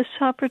have this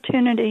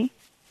opportunity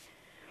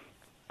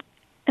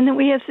and that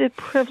we have the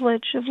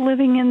privilege of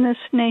living in this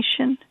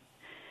nation.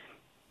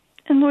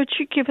 And Lord,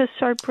 you give us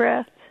our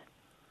breath.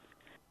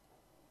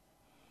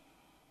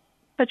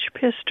 Touch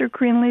Pastor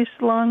Greenleaf's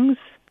lungs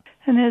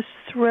and his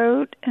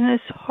throat and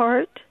his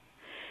heart,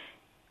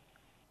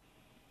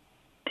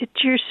 that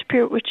your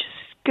spirit would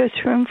just go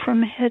through him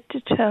from head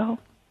to toe,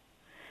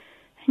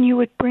 and you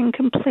would bring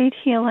complete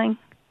healing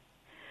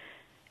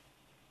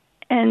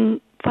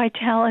and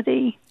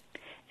vitality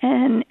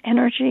and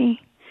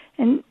energy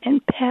and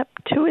pep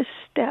to his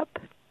step,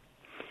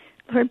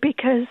 Lord,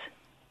 because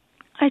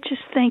I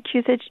just thank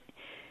you that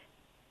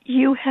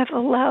you have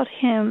allowed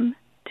him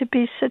to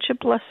be such a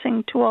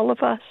blessing to all of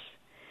us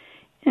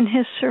in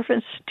his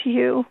service to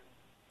you.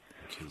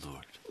 Thank you,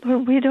 Lord.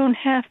 Lord, we don't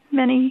have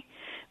many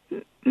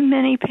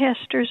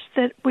pastors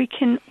that we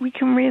can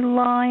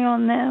rely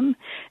on them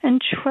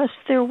and trust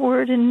their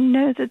word and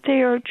know that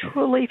they are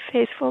truly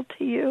faithful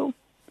to you.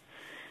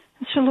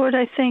 And so, Lord,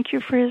 I thank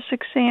you for his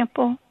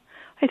example.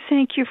 I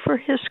thank you for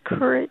his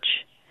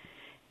courage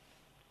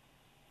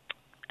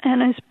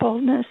and his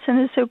boldness and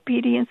his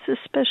obedience,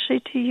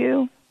 especially to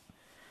you.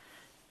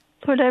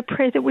 Lord, I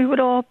pray that we would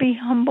all be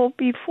humble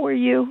before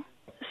you,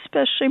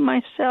 especially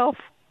myself.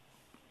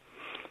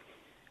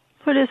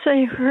 But as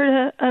I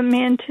heard a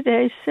man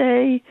today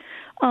say,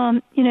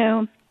 God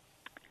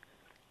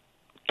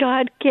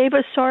gave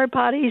us our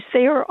bodies,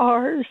 they are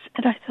ours.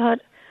 And I thought,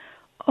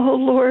 oh,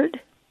 Lord,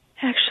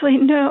 actually,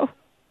 no.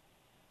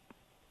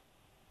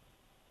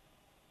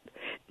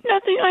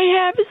 Nothing I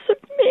have is of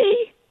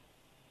me.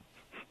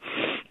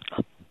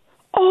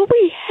 All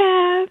we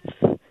have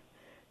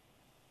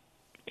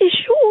is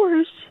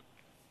yours.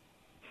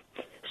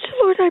 So,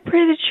 Lord, I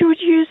pray that you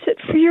would use it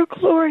for your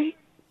glory.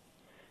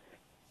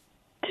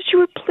 That you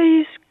would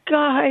please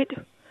guide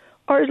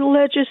our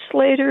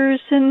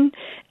legislators and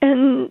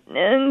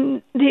the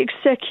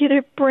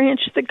executive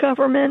branch of the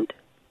government.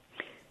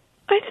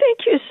 I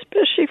thank you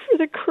especially for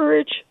the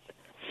courage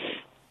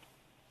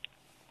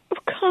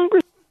of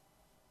Congress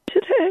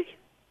today.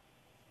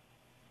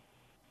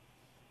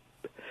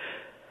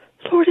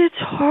 Lord, it's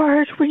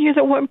hard when you're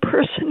the one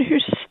person who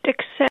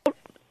sticks out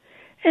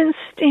and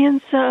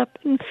stands up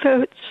and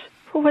votes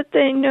for what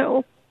they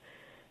know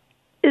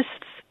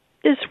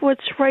is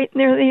what's right, and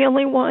they're the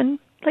only one,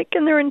 like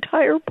in their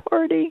entire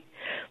party.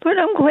 Lord,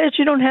 I'm glad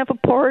you don't have a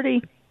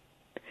party.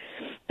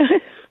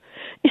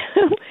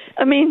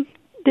 I mean,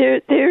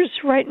 there's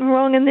right and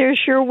wrong, and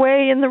there's your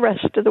way and the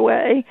rest of the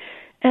way.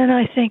 And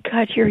I thank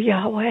God you're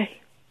Yahweh.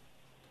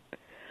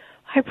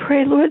 I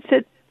pray, Lord,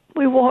 that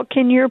we walk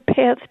in your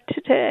path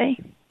today,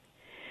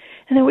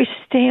 and that we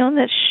stay on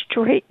that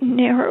straight and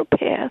narrow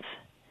path,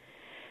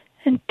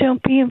 and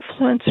don't be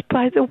influenced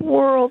by the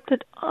world,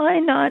 that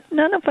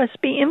none of us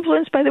be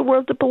influenced by the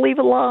world to believe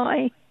a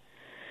lie.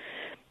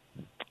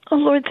 Oh,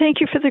 Lord, thank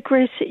you for the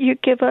grace that you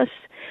give us,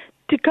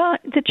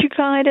 that you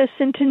guide us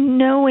into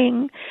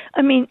knowing.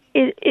 I mean,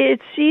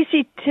 it's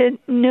easy to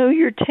know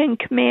your 10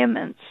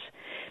 Commandments.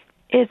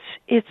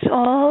 It's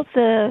all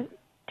the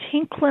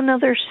tinkling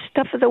other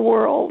stuff of the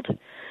world,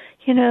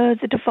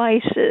 the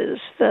devices,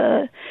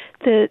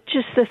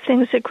 just the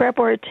things that grab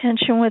our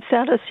attention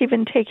without us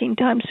even taking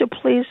time. So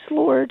please,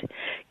 Lord,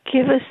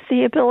 give us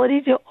the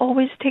ability to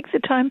always take the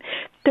time,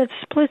 that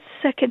split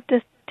second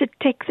to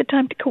take the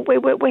time to go,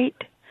 wait.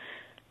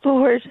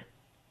 Lord,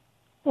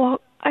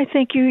 I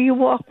thank you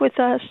walk with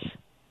us.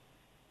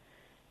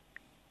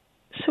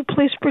 So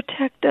please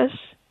protect us.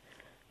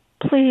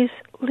 Please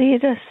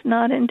lead us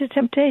not into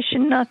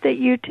temptation, not that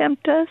you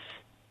tempt us,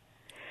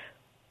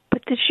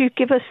 but that you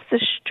give us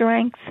the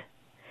strength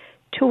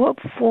to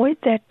avoid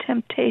that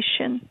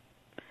temptation,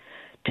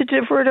 to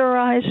divert our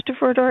eyes,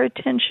 divert our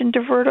attention,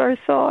 divert our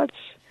thoughts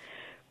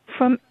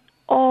from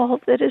all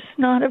that is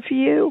not of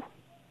you.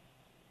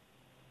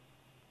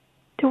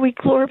 Do we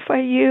glorify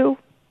you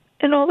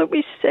in all that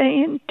we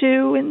say and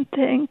do and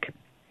think?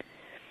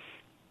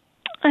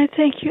 I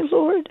thank you,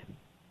 Lord.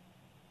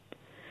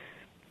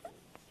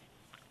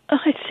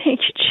 I thank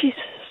you,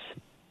 Jesus.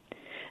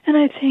 And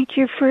I thank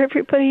you for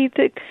everybody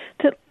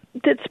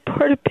that's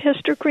part of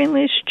Pastor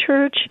Greenleaf's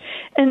church,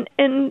 and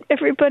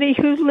everybody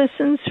who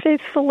listens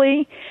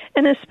faithfully,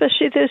 and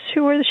especially those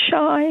who are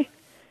shy,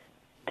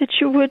 that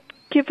you would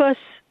give us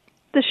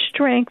the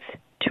strength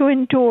to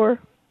endure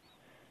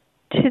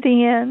to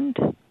the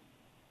end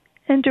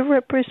and to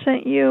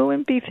represent you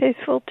and be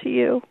faithful to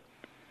you.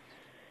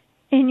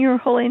 In your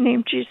holy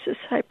name, Jesus,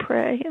 I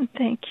pray and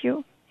thank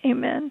you.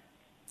 Amen.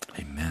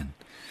 Amen.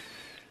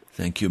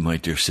 Thank you, my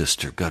dear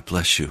sister. God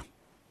bless you.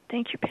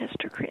 Thank you,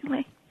 Pastor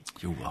Greenley.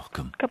 You're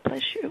welcome. God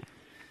bless you.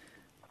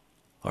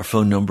 Our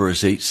phone number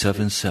is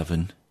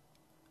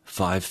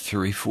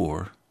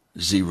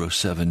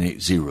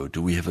 877-534-0780.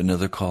 Do we have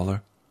another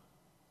caller?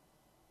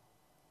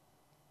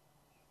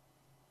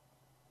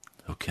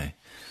 Okay.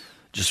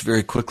 Just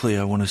very quickly,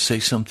 I want to say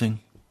something.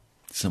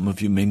 Some of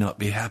you may not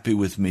be happy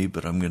with me,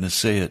 but I'm going to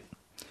say it.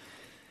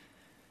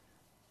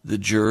 The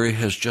jury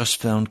has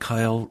just found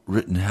Kyle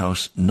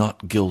Rittenhouse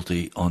not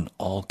guilty on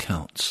all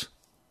counts.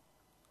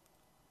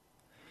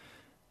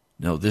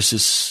 Now, this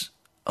is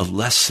a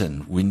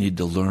lesson we need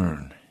to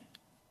learn,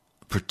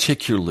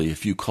 particularly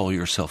if you call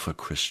yourself a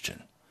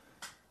Christian.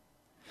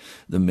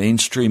 The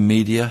mainstream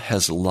media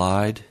has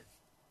lied.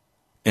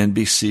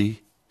 NBC,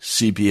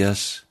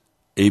 CBS,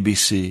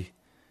 ABC,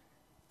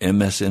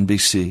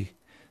 MSNBC,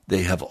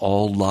 they have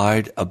all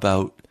lied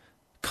about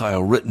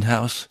Kyle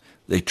Rittenhouse.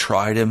 They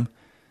tried him.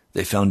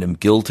 They found him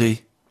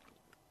guilty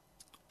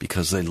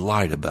because they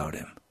lied about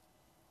him.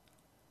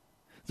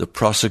 The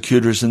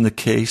prosecutors in the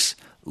case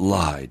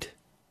lied.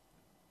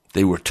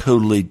 They were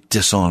totally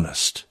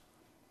dishonest.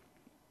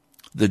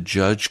 The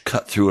judge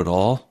cut through it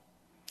all,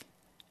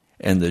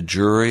 and the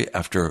jury,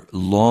 after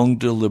long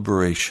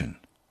deliberation,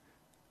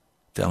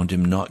 found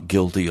him not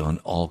guilty on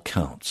all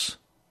counts.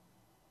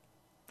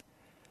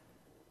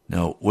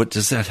 Now, what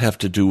does that have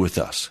to do with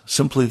us?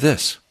 Simply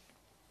this.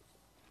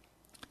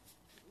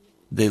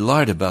 They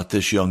lied about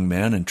this young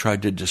man and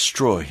tried to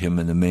destroy him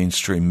in the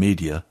mainstream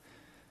media.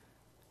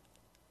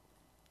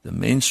 The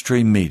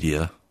mainstream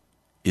media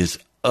is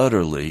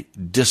utterly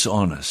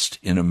dishonest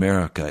in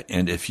America,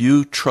 and if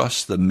you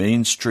trust the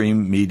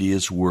mainstream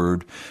media's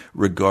word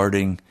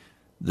regarding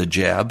the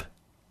jab,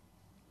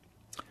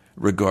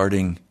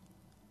 regarding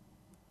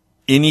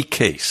any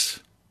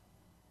case,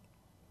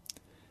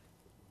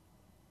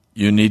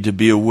 you need to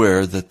be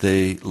aware that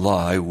they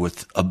lie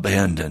with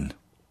abandon.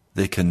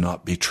 They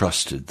cannot be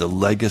trusted. The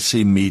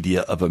legacy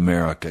media of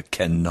America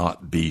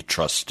cannot be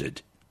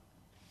trusted.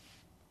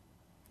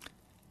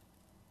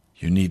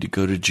 You need to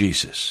go to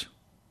Jesus.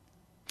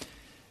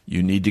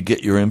 You need to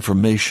get your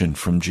information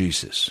from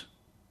Jesus.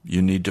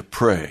 You need to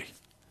pray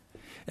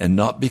and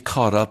not be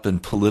caught up in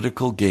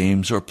political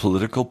games or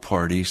political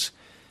parties.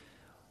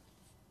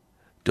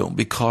 Don't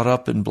be caught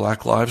up in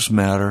Black Lives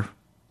Matter.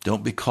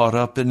 Don't be caught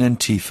up in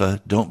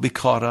Antifa. Don't be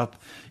caught up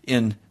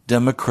in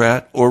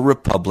Democrat or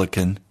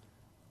Republican.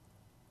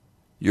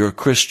 You're a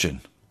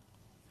Christian.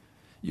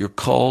 You're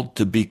called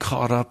to be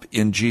caught up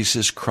in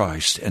Jesus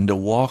Christ and to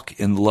walk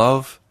in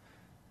love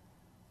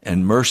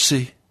and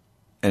mercy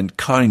and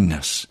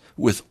kindness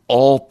with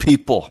all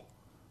people.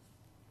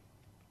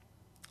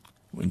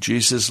 When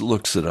Jesus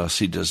looks at us,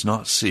 he does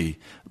not see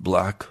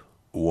black,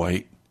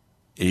 white,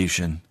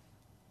 Asian.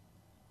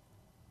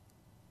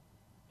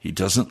 He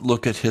doesn't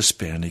look at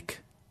Hispanic.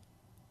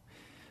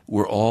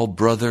 We're all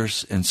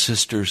brothers and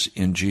sisters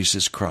in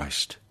Jesus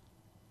Christ.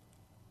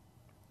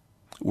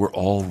 We're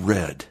all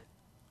red.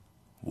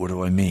 What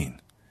do I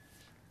mean?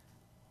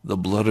 The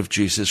blood of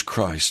Jesus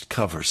Christ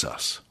covers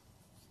us.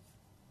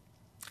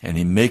 And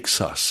he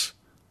makes us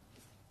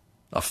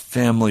a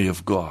family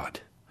of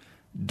God.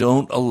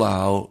 Don't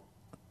allow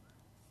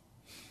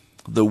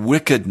the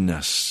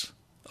wickedness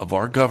of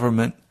our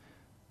government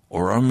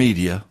or our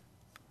media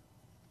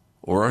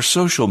or our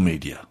social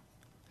media.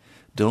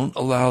 Don't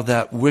allow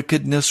that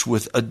wickedness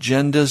with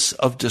agendas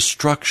of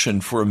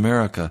destruction for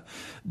America.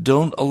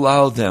 Don't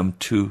allow them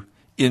to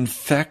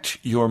infect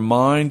your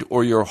mind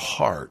or your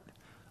heart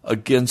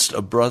against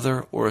a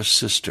brother or a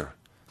sister.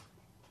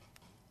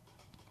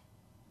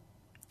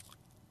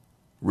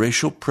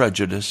 Racial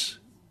prejudice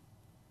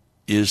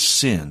is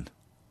sin.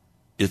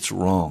 It's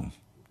wrong.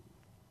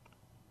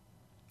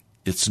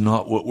 It's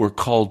not what we're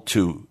called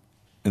to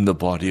in the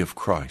body of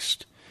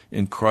Christ.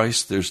 In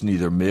Christ, there's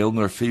neither male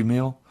nor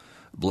female,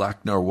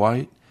 black nor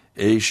white,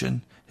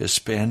 Asian,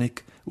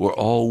 Hispanic. We're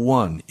all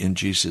one in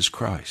Jesus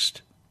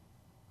Christ.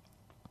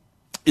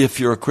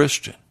 If you're a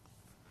Christian.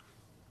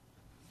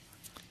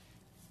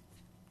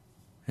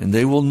 And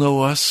they will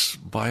know us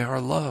by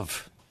our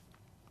love.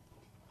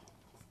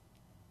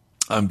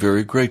 I'm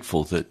very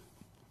grateful that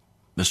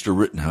Mr.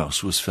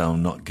 Rittenhouse was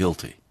found not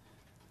guilty.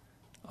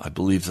 I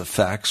believe the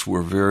facts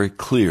were very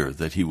clear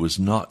that he was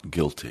not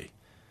guilty.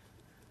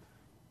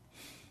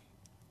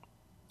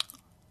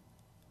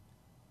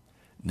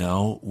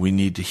 Now we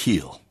need to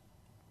heal,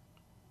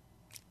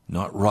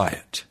 not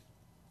riot,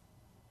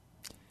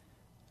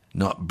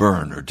 not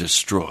burn or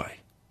destroy,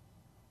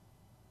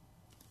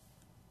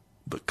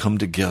 but come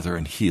together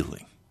in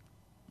healing.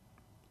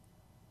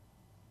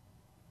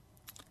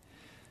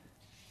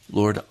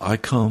 Lord, I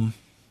come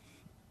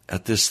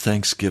at this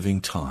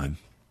Thanksgiving time.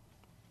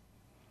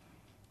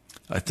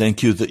 I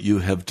thank you that you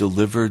have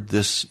delivered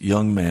this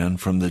young man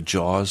from the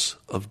jaws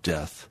of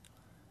death,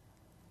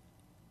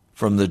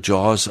 from the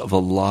jaws of a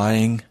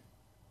lying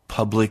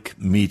public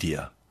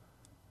media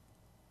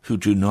who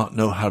do not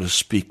know how to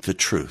speak the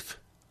truth.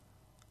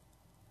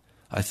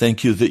 I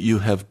thank you that you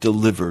have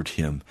delivered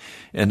him.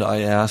 And I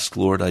ask,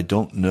 Lord, I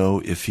don't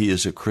know if he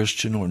is a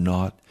Christian or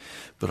not,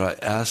 but I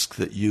ask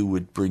that you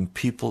would bring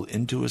people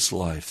into his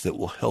life that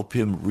will help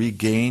him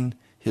regain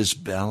his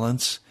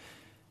balance.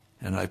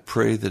 And I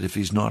pray that if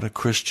he's not a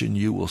Christian,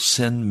 you will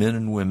send men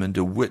and women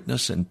to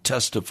witness and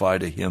testify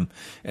to him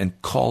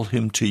and call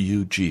him to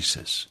you,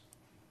 Jesus.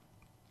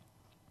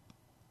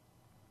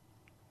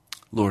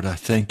 Lord, I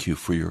thank you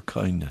for your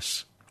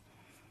kindness.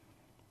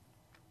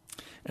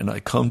 And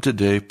I come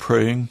today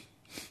praying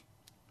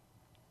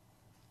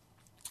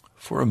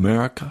for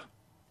America,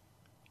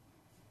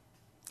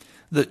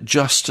 that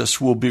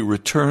justice will be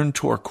returned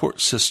to our court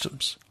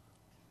systems,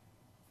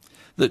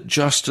 that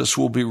justice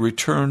will be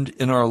returned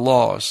in our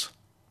laws.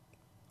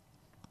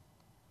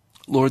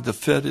 Lord, the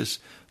Fed is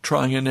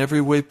trying in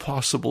every way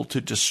possible to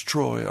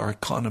destroy our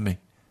economy.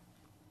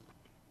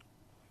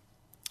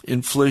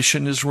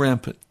 Inflation is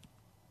rampant.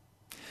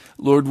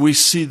 Lord, we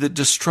see the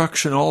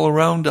destruction all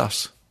around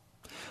us.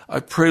 I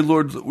pray,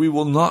 Lord, that we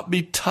will not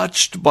be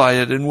touched by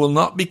it and will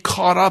not be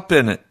caught up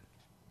in it,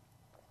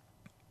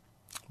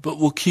 but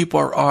will keep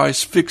our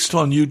eyes fixed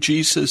on you,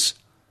 Jesus.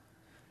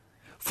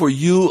 For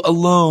you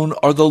alone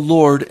are the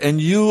Lord, and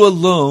you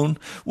alone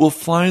will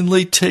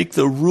finally take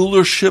the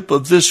rulership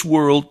of this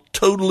world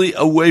totally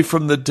away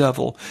from the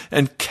devil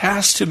and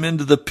cast him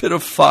into the pit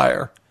of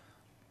fire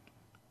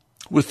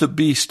with the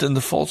beast and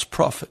the false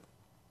prophet.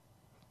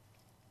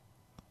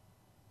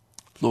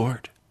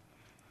 Lord,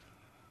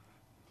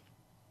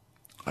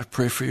 I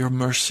pray for your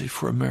mercy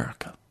for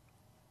America.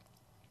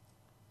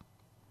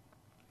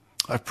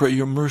 I pray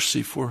your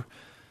mercy for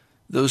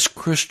those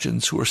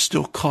Christians who are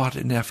still caught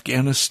in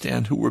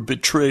Afghanistan who were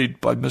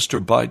betrayed by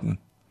Mr. Biden.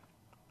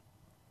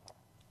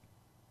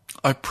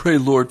 I pray,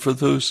 Lord, for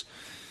those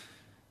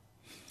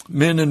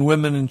men and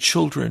women and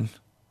children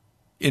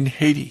in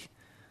Haiti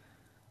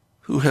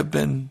who have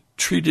been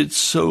treated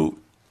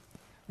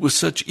with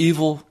such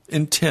evil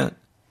intent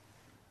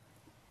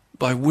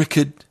by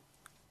wicked,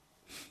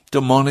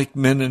 demonic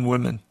men and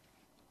women.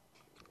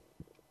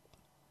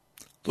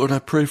 Lord, I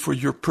pray for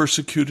your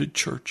persecuted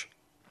church.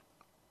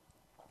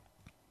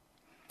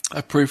 I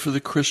pray for the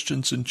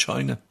Christians in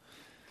China,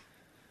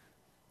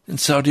 in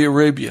Saudi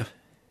Arabia,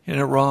 in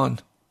Iran,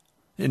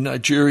 in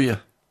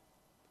Nigeria,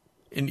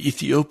 in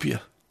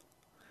Ethiopia.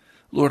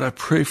 Lord, I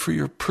pray for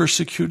your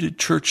persecuted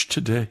church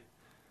today.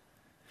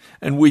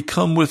 And we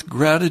come with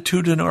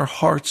gratitude in our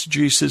hearts,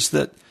 Jesus,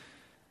 that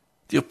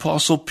the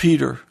Apostle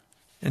Peter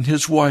and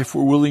his wife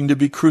were willing to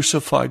be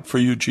crucified for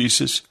you,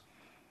 Jesus.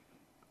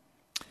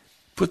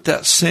 Put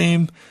that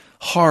same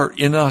heart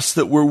in us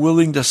that we're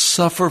willing to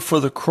suffer for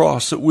the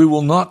cross, that we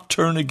will not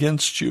turn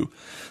against you,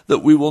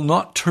 that we will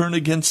not turn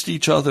against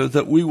each other,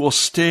 that we will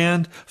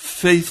stand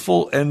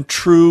faithful and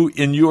true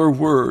in your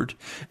word,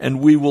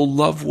 and we will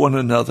love one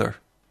another.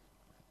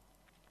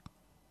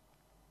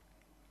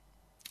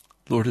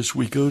 Lord, as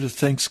we go to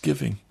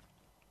Thanksgiving,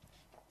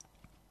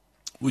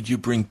 would you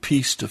bring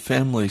peace to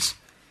families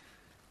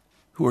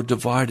who are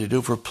divided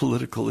over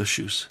political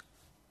issues?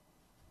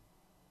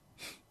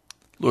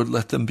 Lord,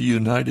 let them be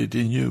united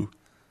in you.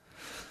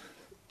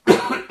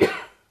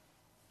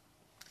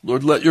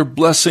 Lord, let your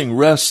blessing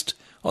rest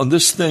on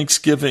this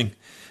Thanksgiving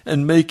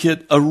and make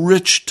it a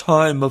rich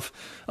time of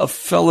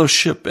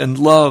fellowship and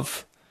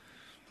love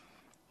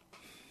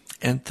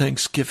and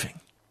thanksgiving.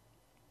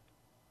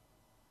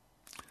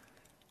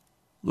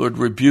 Lord,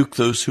 rebuke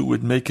those who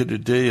would make it a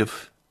day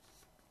of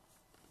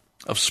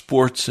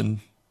sports and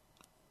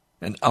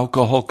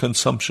alcohol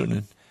consumption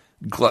and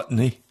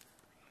gluttony.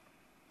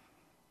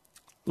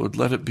 Lord,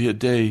 let it be a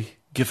day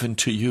given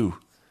to you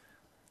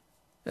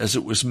as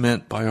it was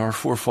meant by our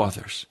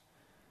forefathers,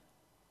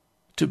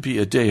 to be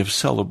a day of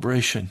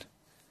celebration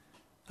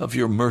of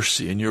your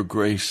mercy and your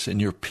grace and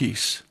your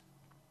peace.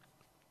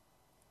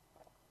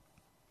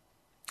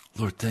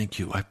 Lord, thank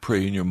you. I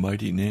pray in your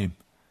mighty name.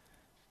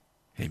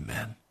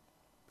 Amen.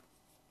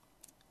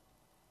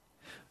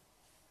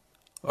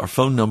 Our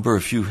phone number,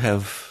 if you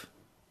have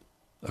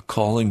a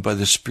calling by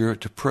the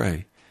Spirit to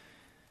pray,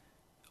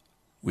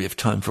 we have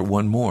time for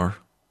one more.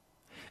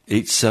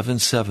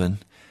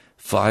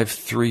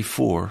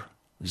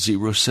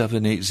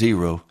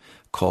 877-534-0780.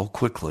 Call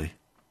quickly.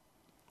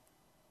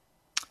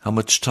 How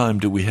much time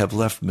do we have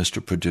left,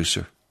 Mr.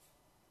 Producer?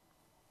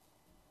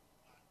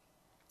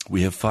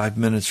 We have 5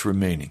 minutes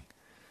remaining.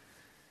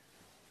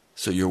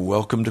 So you're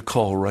welcome to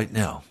call right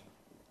now.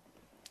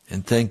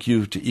 And thank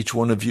you to each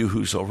one of you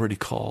who's already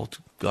called.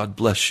 God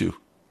bless you.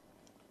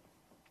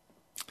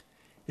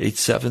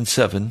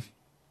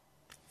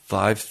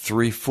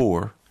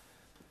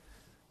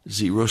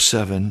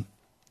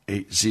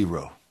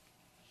 877-534-0780.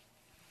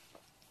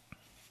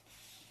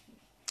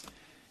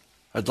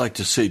 I'd like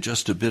to say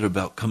just a bit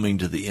about coming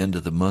to the end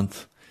of the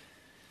month.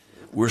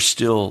 We're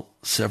still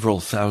several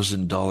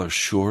 $1,000s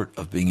short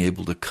of being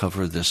able to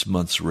cover this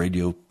month's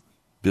radio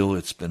bill.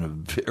 It's been a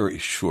very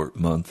short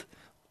month.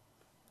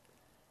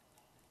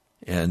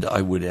 And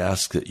I would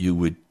ask that you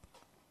would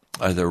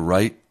either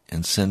write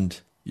and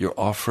send your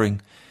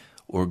offering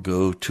or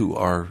go to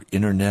our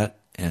internet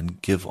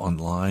and give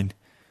online.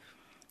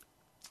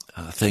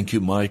 Thank you,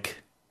 Mike.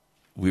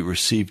 We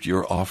received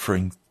your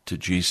offering to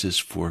Jesus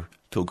for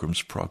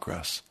Pilgrim's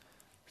Progress.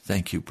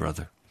 Thank you,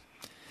 brother.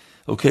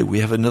 Okay, we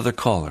have another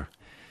caller.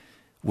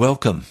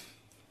 Welcome.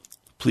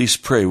 Please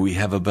pray. We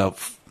have about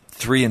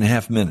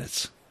 3.5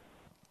 minutes.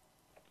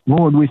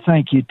 Lord, we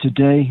thank you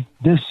today.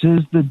 This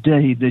is the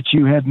day that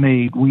you have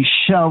made. We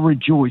shall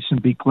rejoice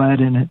and be glad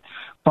in it.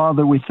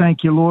 Father, we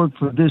thank you, Lord,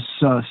 for this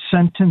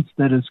sentence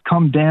that has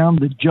come down,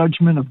 the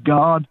judgment of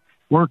God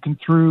working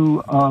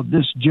through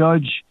this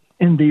judge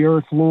in the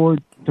earth,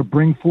 Lord, to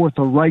bring forth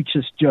a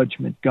righteous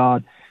judgment,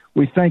 God.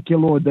 We thank you,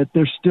 Lord, that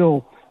there's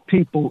still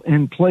people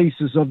in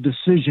places of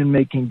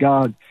decision-making,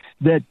 God,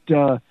 that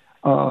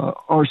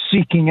are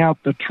seeking out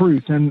the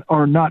truth and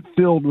are not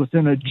filled with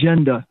an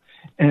agenda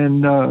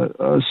and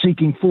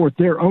seeking forth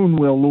their own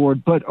will,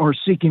 Lord, but are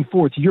seeking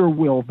forth your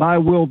will, thy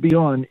will be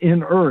done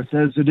in earth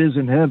as it is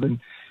in heaven.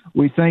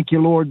 We thank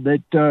you, Lord,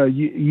 that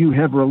you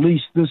have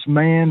released this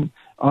man,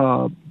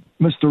 Mr.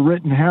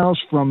 Rittenhouse,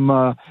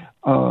 from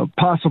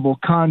possible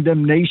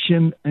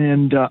condemnation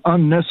and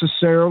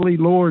unnecessarily,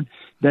 Lord,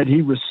 that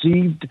he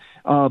received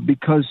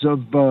because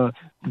of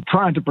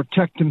trying to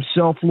protect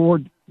himself,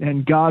 Lord.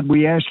 And God,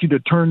 we ask you to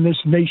turn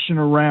this nation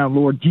around,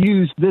 Lord.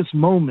 Use this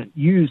moment,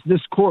 use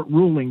this court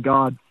ruling,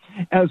 God,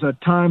 as a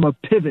time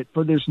of pivot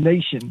for this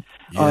nation,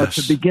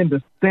 to begin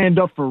to stand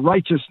up for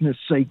righteousness'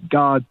 sake,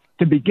 God,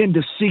 to begin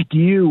to seek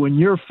you and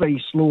your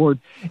face, Lord,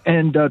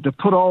 and to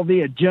put all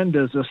the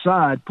agendas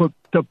aside,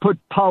 to put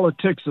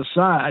politics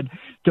aside,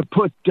 to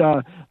put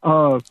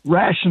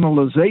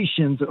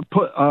rationalizations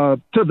to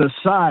the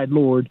side,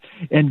 Lord,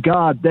 and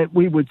God, that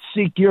we would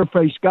seek your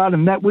face, God,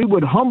 and that we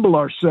would humble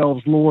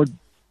ourselves, Lord,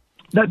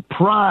 that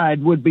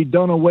pride would be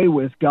done away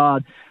with,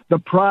 God. The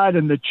pride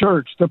in the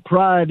church, the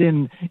pride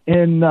in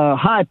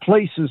high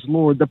places,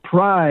 Lord, the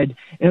pride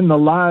in the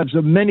lives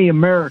of many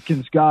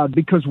Americans, God,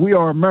 because we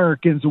are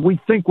Americans and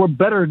we think we're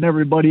better than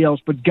everybody else.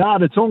 But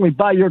God, it's only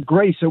by your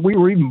grace that we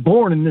were even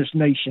born in this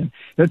nation.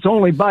 It's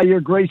only by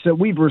your grace that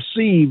we've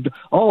received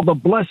all the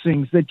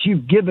blessings that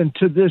you've given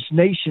to this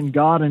nation,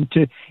 God, and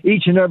to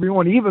each and every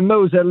one. Even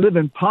those that live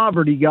in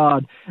poverty,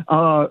 God,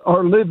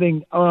 are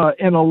living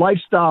in a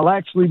lifestyle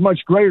actually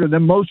much greater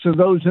than most of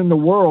those in the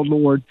world,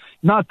 Lord.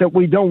 Not that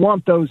we don't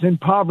want those in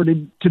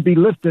poverty to be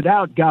lifted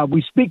out, God.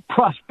 We speak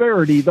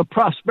prosperity, the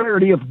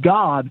prosperity of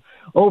God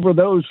over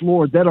those,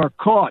 Lord, that are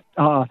caught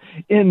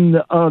in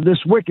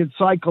this wicked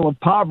cycle of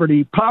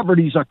poverty.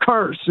 Poverty's a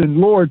curse, and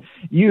Lord,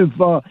 you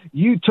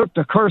took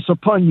the curse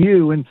upon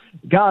you. And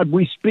God,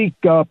 we speak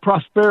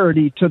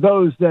prosperity to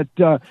those that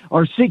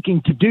are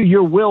seeking to do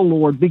your will,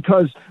 Lord,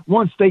 because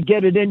once they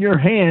get it in your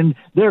hand,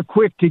 they're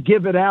quick to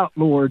give it out,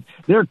 Lord.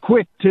 They're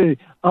quick to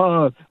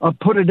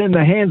put it in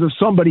the hands of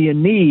somebody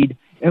in need.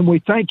 And we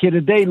thank you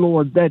today,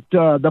 Lord, that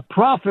the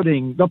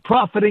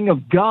profiting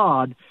of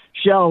God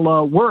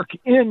shall work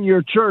in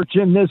your church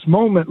in this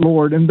moment,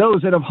 Lord, and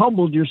those that have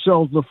humbled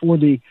yourselves before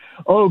thee.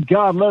 Oh,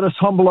 God, let us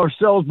humble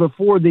ourselves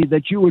before thee,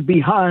 that you would be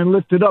high and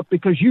lifted up,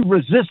 because you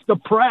resist the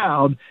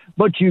proud,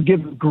 but you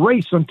give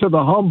grace unto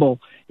the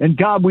humble. And,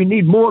 God, we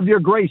need more of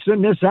your grace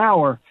in this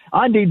hour.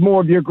 I need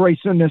more of your grace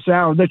in this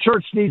hour. The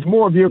church needs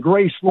more of your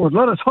grace, Lord.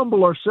 Let us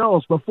humble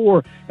ourselves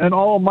before an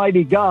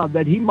almighty God,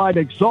 that he might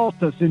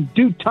exalt us in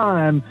due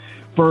time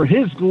for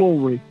his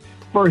glory,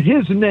 for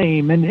his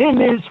name, and in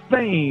his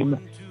fame,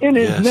 in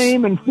his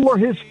name and for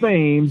his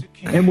fame.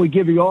 And we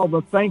give you all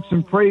the thanks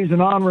and praise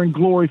and honor and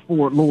glory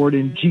for it, Lord,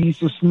 in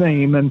Jesus'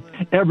 name. And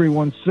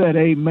everyone said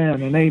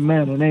amen and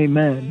amen and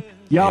amen.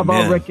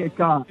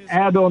 Yahvarekeka,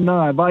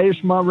 Adonai,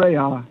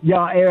 Vaishmareha,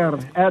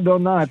 Ya'er,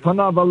 Adonai,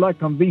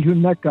 Panavalekam,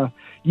 Vihuneka,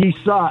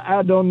 Yisa,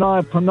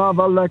 Adonai,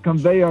 Panavalekam,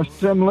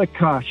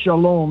 Ve'asemleka,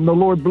 Shalom. The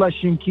Lord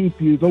bless you and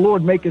keep you. The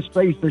Lord make his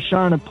face to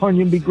shine upon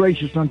you and be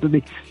gracious unto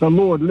thee. The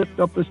Lord lift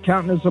up his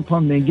countenance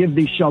upon thee and give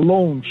thee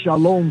shalom,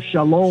 shalom,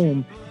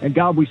 shalom. And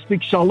God, we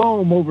speak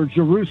shalom over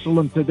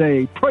Jerusalem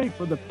today. Pray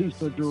for the peace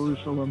of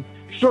Jerusalem.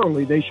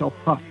 Surely they shall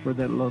prosper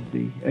that love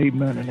thee.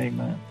 Amen and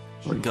amen.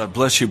 God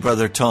bless you,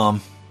 Brother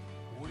Tom.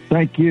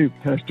 Thank you,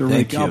 Pastor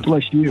Rick. God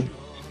bless you.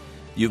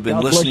 You've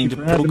been listening to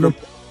Pilgrim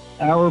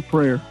Hour of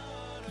Prayer.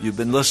 You've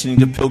been listening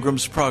to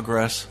Pilgrim's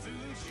Progress.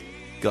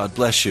 God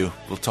bless you.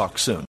 We'll talk soon.